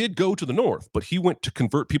really did go to the north, but he went to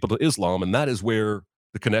convert people to Islam, and that is where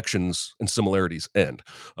the connections and similarities end.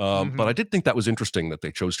 But I did think that was interesting that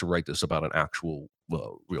they chose to write this about an actual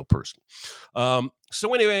real person.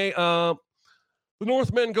 So anyway, the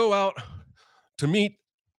Northmen go out to meet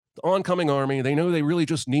the oncoming army. They know they really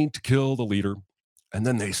just need to kill the leader. And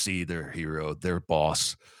then they see their hero, their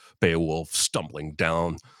boss, Beowulf, stumbling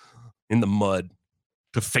down in the mud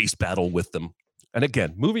to face battle with them. And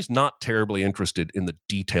again, movie's not terribly interested in the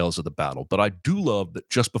details of the battle, but I do love that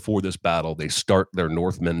just before this battle, they start their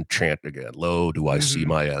Northmen chant again. Lo, do I see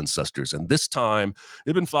my ancestors? And this time,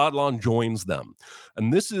 Ibn Fadlan joins them.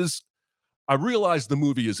 And I realize the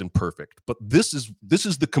movie is imperfect, but this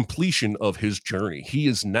is the completion of his journey. He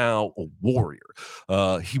is now a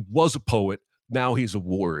warrior. He was a poet. Now he's a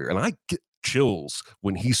warrior. And I get chills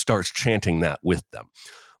when he starts chanting that with them.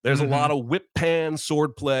 There's a lot of whip pan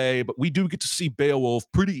swordplay, but we do get to see Beowulf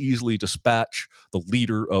pretty easily dispatch the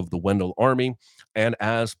leader of the Wendel army. And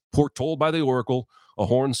as foretold by the oracle, a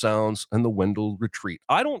horn sounds and the Wendel retreat.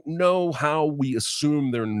 I don't know how we assume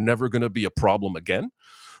they're never going to be a problem again,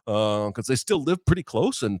 because they still live pretty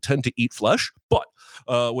close and tend to eat flesh. But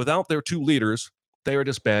without their two leaders, they are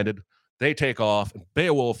disbanded. They take off, and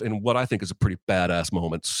Beowulf, in what I think is a pretty badass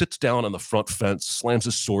moment, sits down on the front fence, slams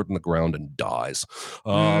his sword in the ground, and dies.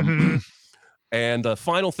 And the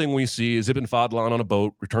final thing we see is Ibn Fadlan on a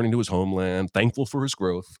boat, returning to his homeland, thankful for his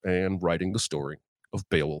growth, and writing the story of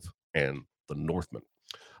Beowulf and the Northmen.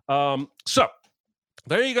 So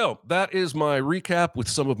There you go. That is my recap with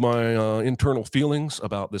some of my internal feelings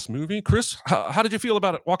about this movie. Chris, how did you feel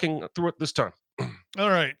about it walking through it this time? All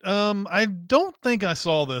right. I don't think I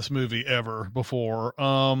saw this movie ever before.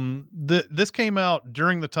 This came out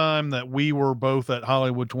during the time that we were both at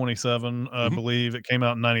Hollywood 27. I believe it came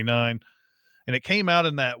out in 99, and it came out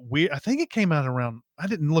in that I think it came out around, I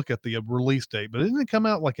didn't look at the release date, but didn't it come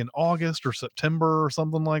out like in August or September or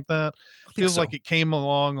something like that? Feels like it came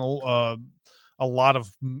along, a lot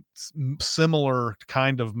of similar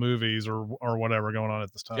kind of movies or whatever going on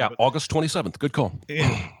at this time. Yeah. But, August 27th. Good call.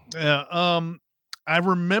 yeah. I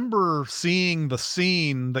remember seeing the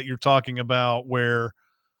scene that you're talking about where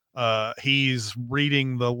he's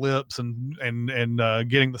reading the lips and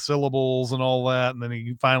getting the syllables and all that, and then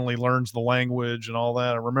he finally learns the language and all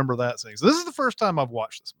that. I remember that scene. So this is the first time I've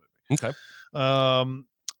watched this movie. Okay.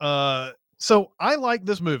 So I like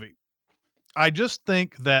this movie. I just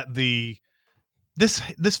think that this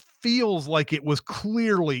feels like it was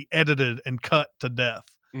clearly edited and cut to death.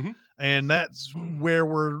 And that's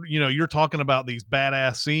where you're talking about these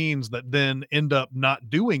badass scenes that then end up not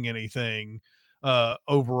doing anything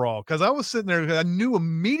overall. Cause I was sitting there, I knew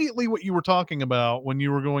immediately what you were talking about when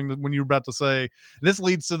you were about to say, this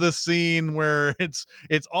leads to this scene where it's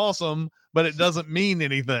awesome, but it doesn't mean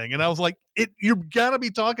anything. And I was like, you gotta be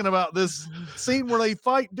talking about this scene where they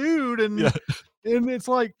fight dude. And it's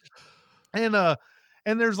like, and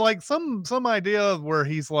there's like some idea where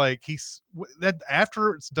he's like, that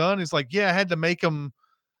after it's done, he's like, yeah, I had to make him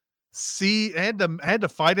see, I had to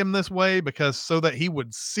fight him this way because so that he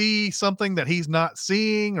would see something that he's not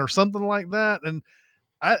seeing or something like that. And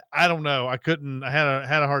I don't know. I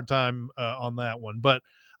had a hard time on that one, but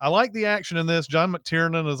I like the action in this. John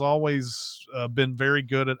McTiernan has always been very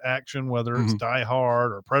good at action, whether it's Die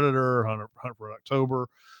Hard or Predator or Hunt for October.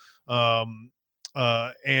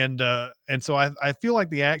 And so I feel like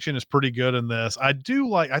the action is pretty good in this. I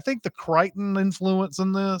think the Crichton influence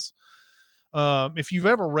in this, if you've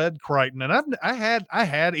ever read Crichton, and I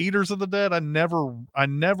had Eaters of the Dead. I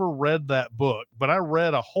never read that book, but I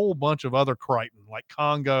read a whole bunch of other Crichton, like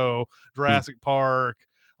Congo, Jurassic Park,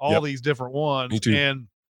 all these different ones. Me too.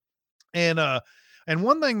 And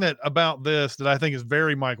one thing that about this that I think is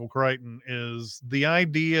very Michael Crichton is the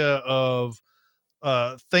idea of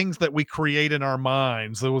things that we create in our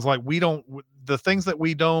minds. It was like the things that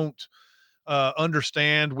we don't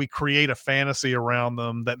understand, we create a fantasy around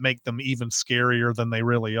them that make them even scarier than they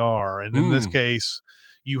really are. And in this case,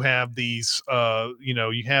 you have these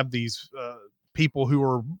people who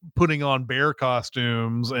are putting on bear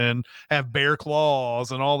costumes and have bear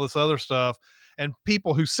claws and all this other stuff, and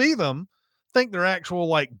people who see them think they're actual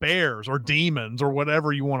like bears or demons or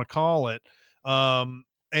whatever you want to call it.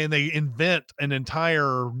 And they invent an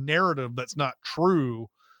entire narrative that's not true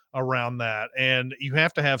around that. And you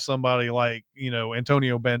have to have somebody like,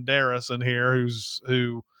 Antonio Banderas in here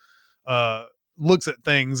who looks at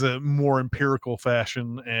things in more empirical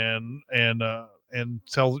fashion and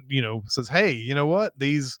tells, says, hey, you know what?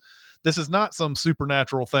 This is not some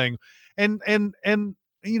supernatural thing. And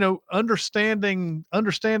understanding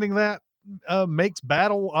that makes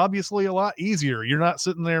battle obviously a lot easier. You're not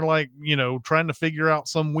sitting there like, trying to figure out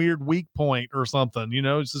some weird weak point or something.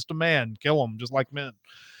 It's just a man, kill them just like men.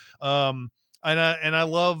 And I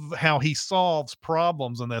love how he solves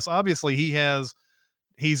problems in this. Obviously he's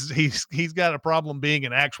got a problem being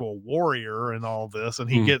an actual warrior and all this, and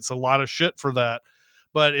he gets a lot of shit for that.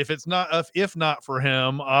 But if not for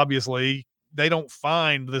him, obviously they don't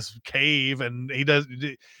find this cave, and he does.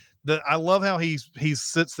 I love how he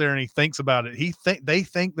sits there and he thinks about it. They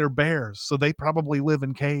think they're bears, so they probably live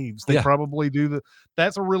in caves. They probably do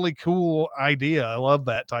that's a really cool idea. I love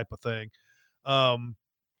that type of thing.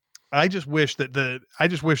 I just wish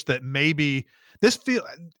that maybe this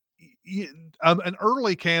an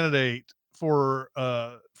early candidate for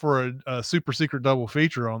a super secret double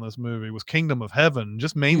feature on this movie was Kingdom of Heaven,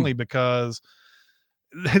 just mainly because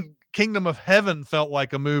Kingdom of Heaven felt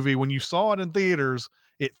like a movie when you saw it in theaters.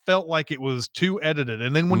 It felt like it was too edited.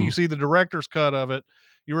 And then when you see the director's cut of it,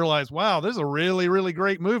 you realize, wow, this is a really, really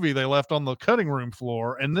great movie they left on the cutting room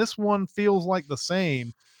floor. And this one feels like the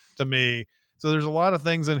same to me. So there's a lot of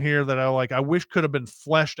things in here that I wish could have been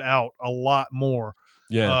fleshed out a lot more.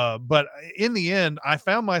 Yeah. But in the end, I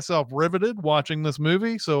found myself riveted watching this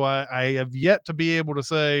movie. So I have yet to be able to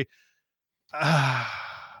say,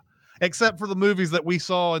 except for the movies that we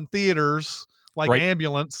saw in theaters, like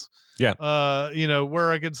Ambulance. Yeah.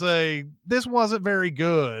 Where I could say this wasn't very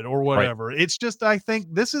good or whatever. It's just, I think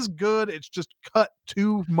this is good. It's just cut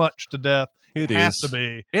too much to death It has is. to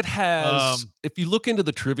be. It has, if you look into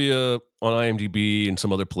the trivia on IMDb and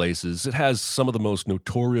some other places, it has some of the most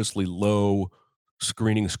notoriously low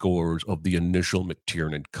screening scores of the initial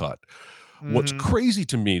McTiernan cut. What's Mhm. crazy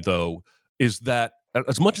to me, though, is that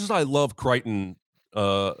as much as I love Crichton,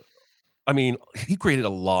 I mean, he created a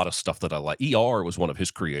lot of stuff that I like. ER was one of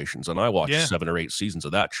his creations, and I watched Yeah. 7 or 8 seasons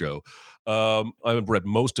of that show. I've read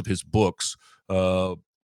most of his books.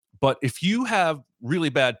 But if you have really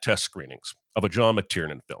bad test screenings of a John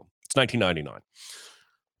McTiernan film, it's 1999.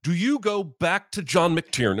 Do you go back to John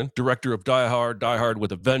McTiernan, director of Die Hard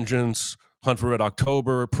with a Vengeance, Hunt for Red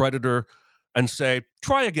October, Predator, and say,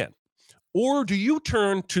 try again? Or do you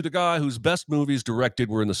turn to the guy whose best movies directed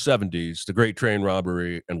were in the 70s, The Great Train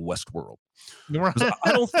Robbery and Westworld? 'Cause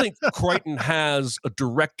I don't think Crichton has a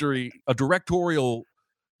directorial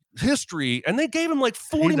history, and they gave him like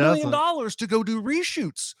 $40 million to go do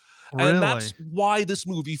reshoots. Really? And that's why this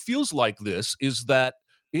movie feels like this, is that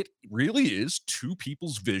it really is two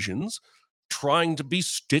people's visions trying to be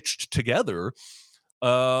stitched together.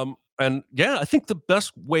 And yeah, I think the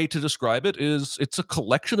best way to describe it is it's a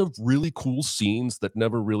collection of really cool scenes that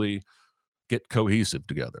never really get cohesive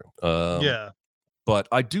together. Yeah. But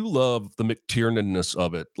I do love the McTiernan-ness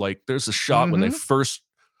of it. Like, there's a shot when they first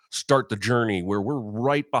start the journey where we're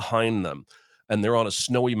right behind them and they're on a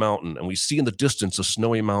snowy mountain, and we see in the distance a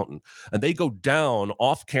snowy mountain, and they go down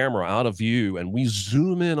off camera out of view, and we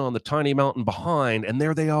zoom in on the tiny mountain behind, and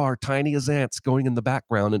there they are, tiny as ants, going in the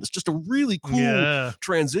background. And it's just a really cool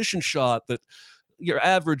transition shot that your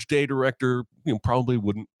average day director, probably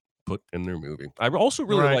wouldn't put in their movie. I also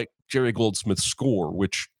really like Jerry Goldsmith's score,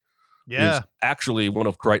 which is actually one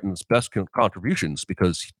of Crichton's best contributions,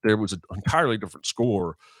 because there was an entirely different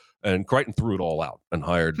score, and Crichton threw it all out and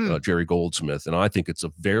hired Jerry Goldsmith. And I think it's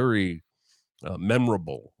a very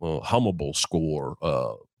memorable, hummable score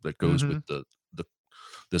that goes with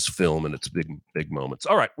this film and its big moments.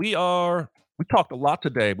 All right, we talked a lot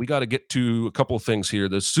today. We got to get to a couple of things here.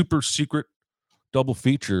 The super secret double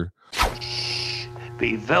feature.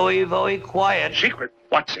 Be very, very quiet. Secret?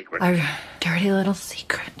 What secret? Our dirty little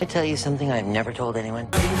secret. I tell you something I've never told anyone.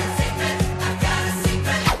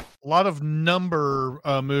 A lot of number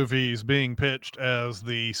movies being pitched as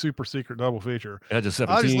the super secret double feature. Edge of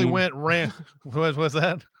 17. Obviously what was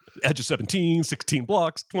that? Edge of 17, 16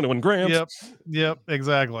 blocks, 21 grams. Yep,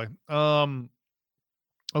 exactly.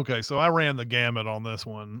 Okay, so I ran the gamut on this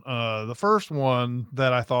one. The first one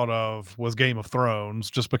that I thought of was Game of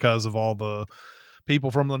Thrones, just because of all the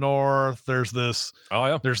people from the north. There's this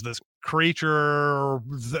creature,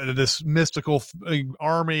 this mystical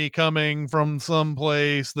army coming from some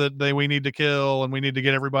place that we need to kill, and we need to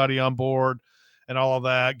get everybody on board and all of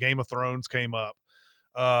that. Game of Thrones came up.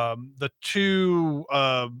 The two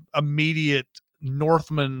immediate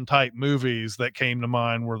Northman type movies that came to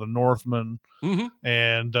mind were The Northman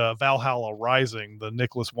and Valhalla Rising, the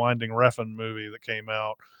Nicholas Winding Refn movie that came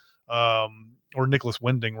out, or Nicholas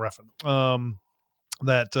Winding Refn,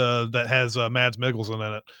 that has Mads Mikkelsen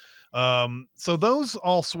in it. So those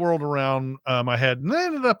all swirled around my head, and I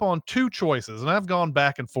ended up on two choices, and I've gone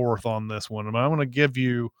back and forth on this one, and I'm going to give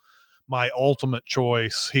you my ultimate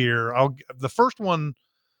choice here. The first one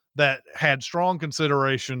that had strong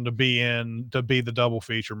consideration to be the double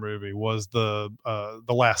feature movie was the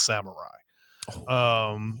Last Samurai.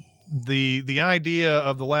 The idea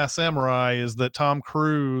of The Last Samurai is that Tom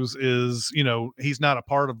Cruise is, he's not a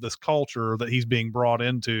part of this culture that he's being brought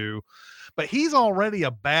into, but he's already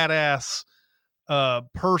a badass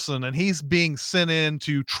person, and he's being sent in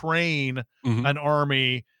to train an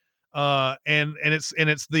army. And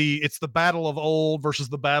it's the battle of old versus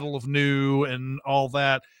the battle of new and all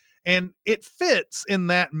that. And it fits in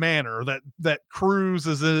that manner that Cruise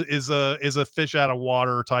is a fish out of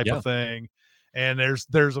water type of thing. And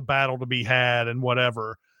there's a battle to be had and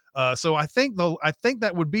whatever. So I think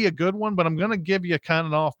that would be a good one, but I'm going to give you a kind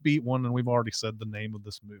of offbeat one. And we've already said the name of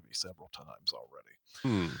this movie several times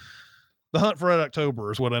already. The Hunt for Red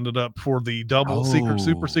October is what ended up for the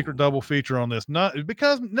super secret double feature on this. Not only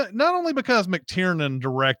because McTiernan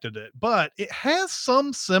directed it, but it has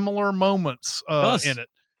some similar moments in it.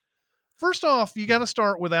 First off, you got to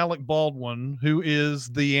start with Alec Baldwin, who is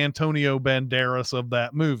the Antonio Banderas of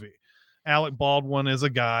that movie. Alec Baldwin is a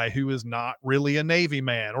guy who is not really a Navy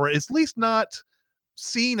man, or at least not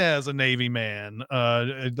seen as a Navy man.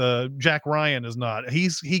 The Jack Ryan is not.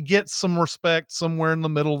 He gets some respect somewhere in the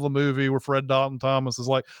middle of the movie where Fred Dalton Thomas is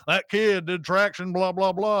like, that kid did traction, blah,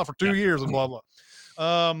 blah, blah, for 2 years and blah, blah.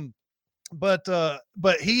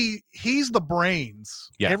 But he's the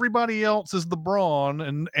brains. Everybody else is the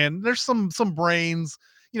brawn, and there's some brains.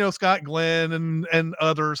 Scott Glenn and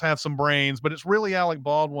others have some brains, but it's really Alec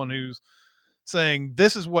Baldwin who's saying,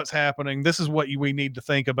 this is what's happening. This is what we need to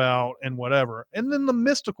think about and whatever. And then the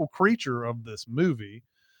mystical creature of this movie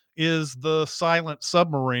is the silent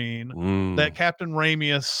submarine that Captain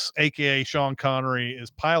Ramius, aka Sean Connery,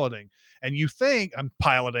 is piloting. And you think I'm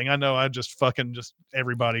piloting. I know I just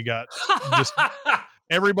everybody got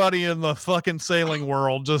everybody in the fucking sailing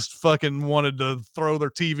world just fucking wanted to throw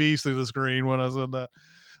their TVs through the screen when I said that.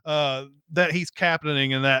 That he's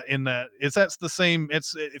captaining in that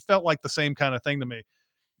it felt like the same kind of thing to me.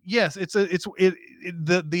 Yes,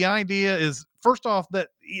 the idea is, first off, that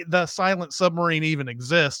the silent submarine even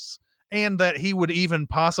exists and that he would even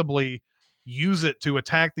possibly use it to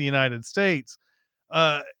attack the United States.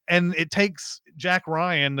 And it takes Jack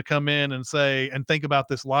Ryan to come in and say, and think about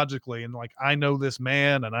this logically. And like, I know this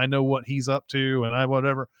man and I know what he's up to and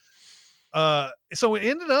whatever. So it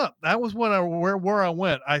ended up, that was where I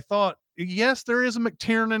went. I thought, yes, there is a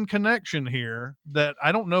McTiernan connection here that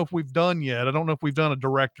I don't know if we've done yet. I don't know if we've done a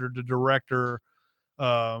director to director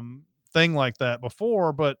thing like that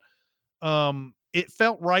before, but it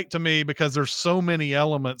felt right to me because there's so many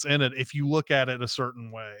elements in it if you look at it a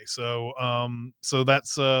certain way. So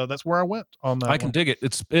that's where I went on that. I can dig it.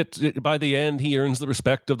 It by the end he earns the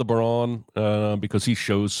respect of the Brawn because he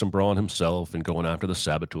shows some brawn himself and going after the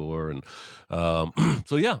saboteur, and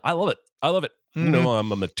so yeah, I love it. Mm-hmm.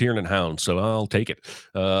 I'm a McTiernan hound, so I'll take it.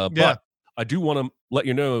 But I do want to let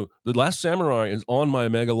you know The Last Samurai is on my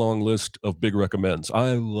mega long list of big recommends.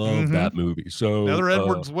 I love that movie. So another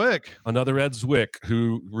Edward Zwick,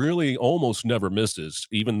 who really almost never misses,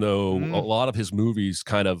 even though a lot of his movies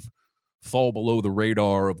kind of fall below the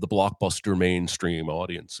radar of the blockbuster mainstream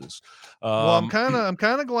audiences. Well, I'm kind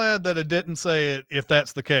of glad that it didn't say it if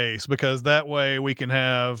that's the case, because that way we can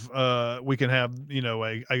have a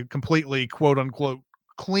completely quote unquote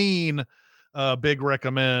clean big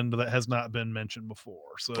recommend that has not been mentioned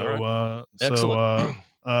before. So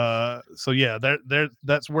so yeah,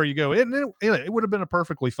 that's where you go. It would have been a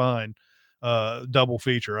perfectly fine double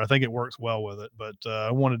feature. I think it works well with it, but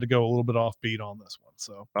I wanted to go a little bit offbeat on this one.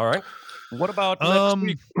 So all right, what about next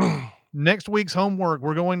week? Next week's homework,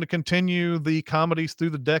 we're going to continue the comedies through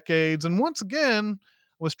the decades, and once again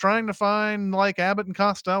was trying to find like Abbott and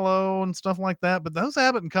Costello and stuff like that, but those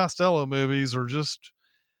Abbott and Costello movies are just,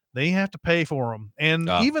 they have to pay for them. And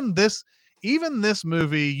even this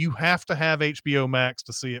movie, you have to have HBO Max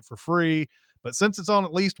to see it for free. But since it's on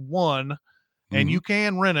at least one, and you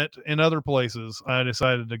can rent it in other places, I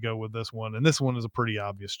decided to go with this one. And this one is a pretty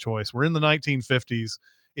obvious choice. We're in the 1950s.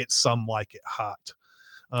 It's Some Like It Hot.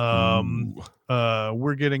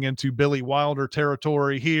 We're getting into Billy Wilder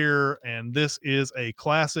territory here, and this is a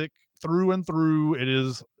classic through and through. It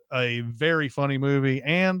is a very funny movie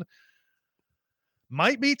and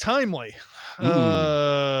might be timely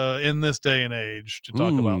in this day and age to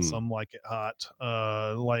talk about Some Like It Hot.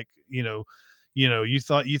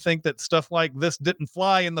 You think that stuff like this didn't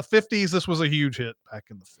fly in the 50s. This was a huge hit back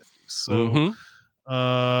in the 50s.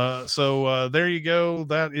 So there you go.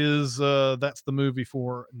 That's the movie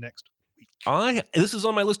for next week. This is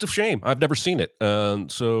on my list of shame. I've never seen it.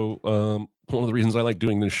 So one of the reasons I like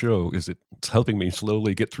doing this show is it's helping me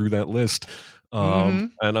slowly get through that list.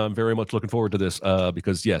 And I'm very much looking forward to this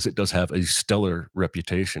because yes, it does have a stellar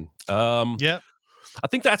reputation. I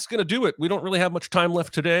think that's going to do it. We don't really have much time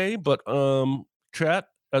left today, but chat,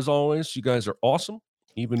 as always, you guys are awesome,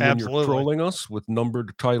 even when you're trolling us with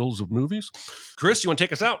numbered titles of movies. Chris, you want to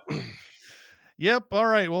take us out? Yep. All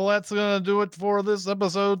right. Well, that's going to do it for this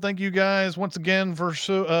episode. Thank you guys once again for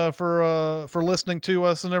listening to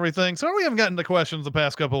us and everything. So we haven't gotten to questions the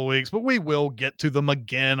past couple of weeks, but we will get to them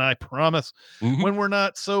again, I promise, when we're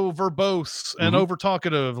not so verbose and over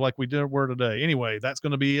talkative like we were today. Anyway, that's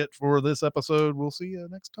going to be it for this episode. We'll see you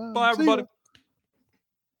next time. Bye, everybody.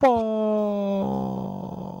 Bye.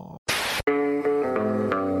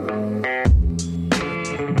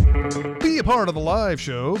 Be a part of the live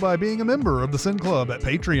show by being a member of the Sin Club at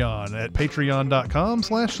Patreon at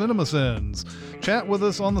patreon.com/CinemaSins. Chat with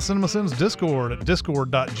us on the CinemaSins Discord at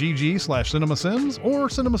discord.gg/CinemaSins or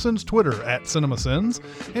CinemaSins Twitter at CinemaSins,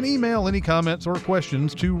 and email any comments or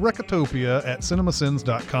questions to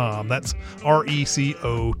recotopia@cinemasins.com. That's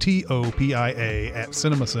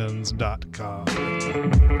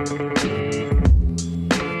RECOTOPIA@cinemasins.com.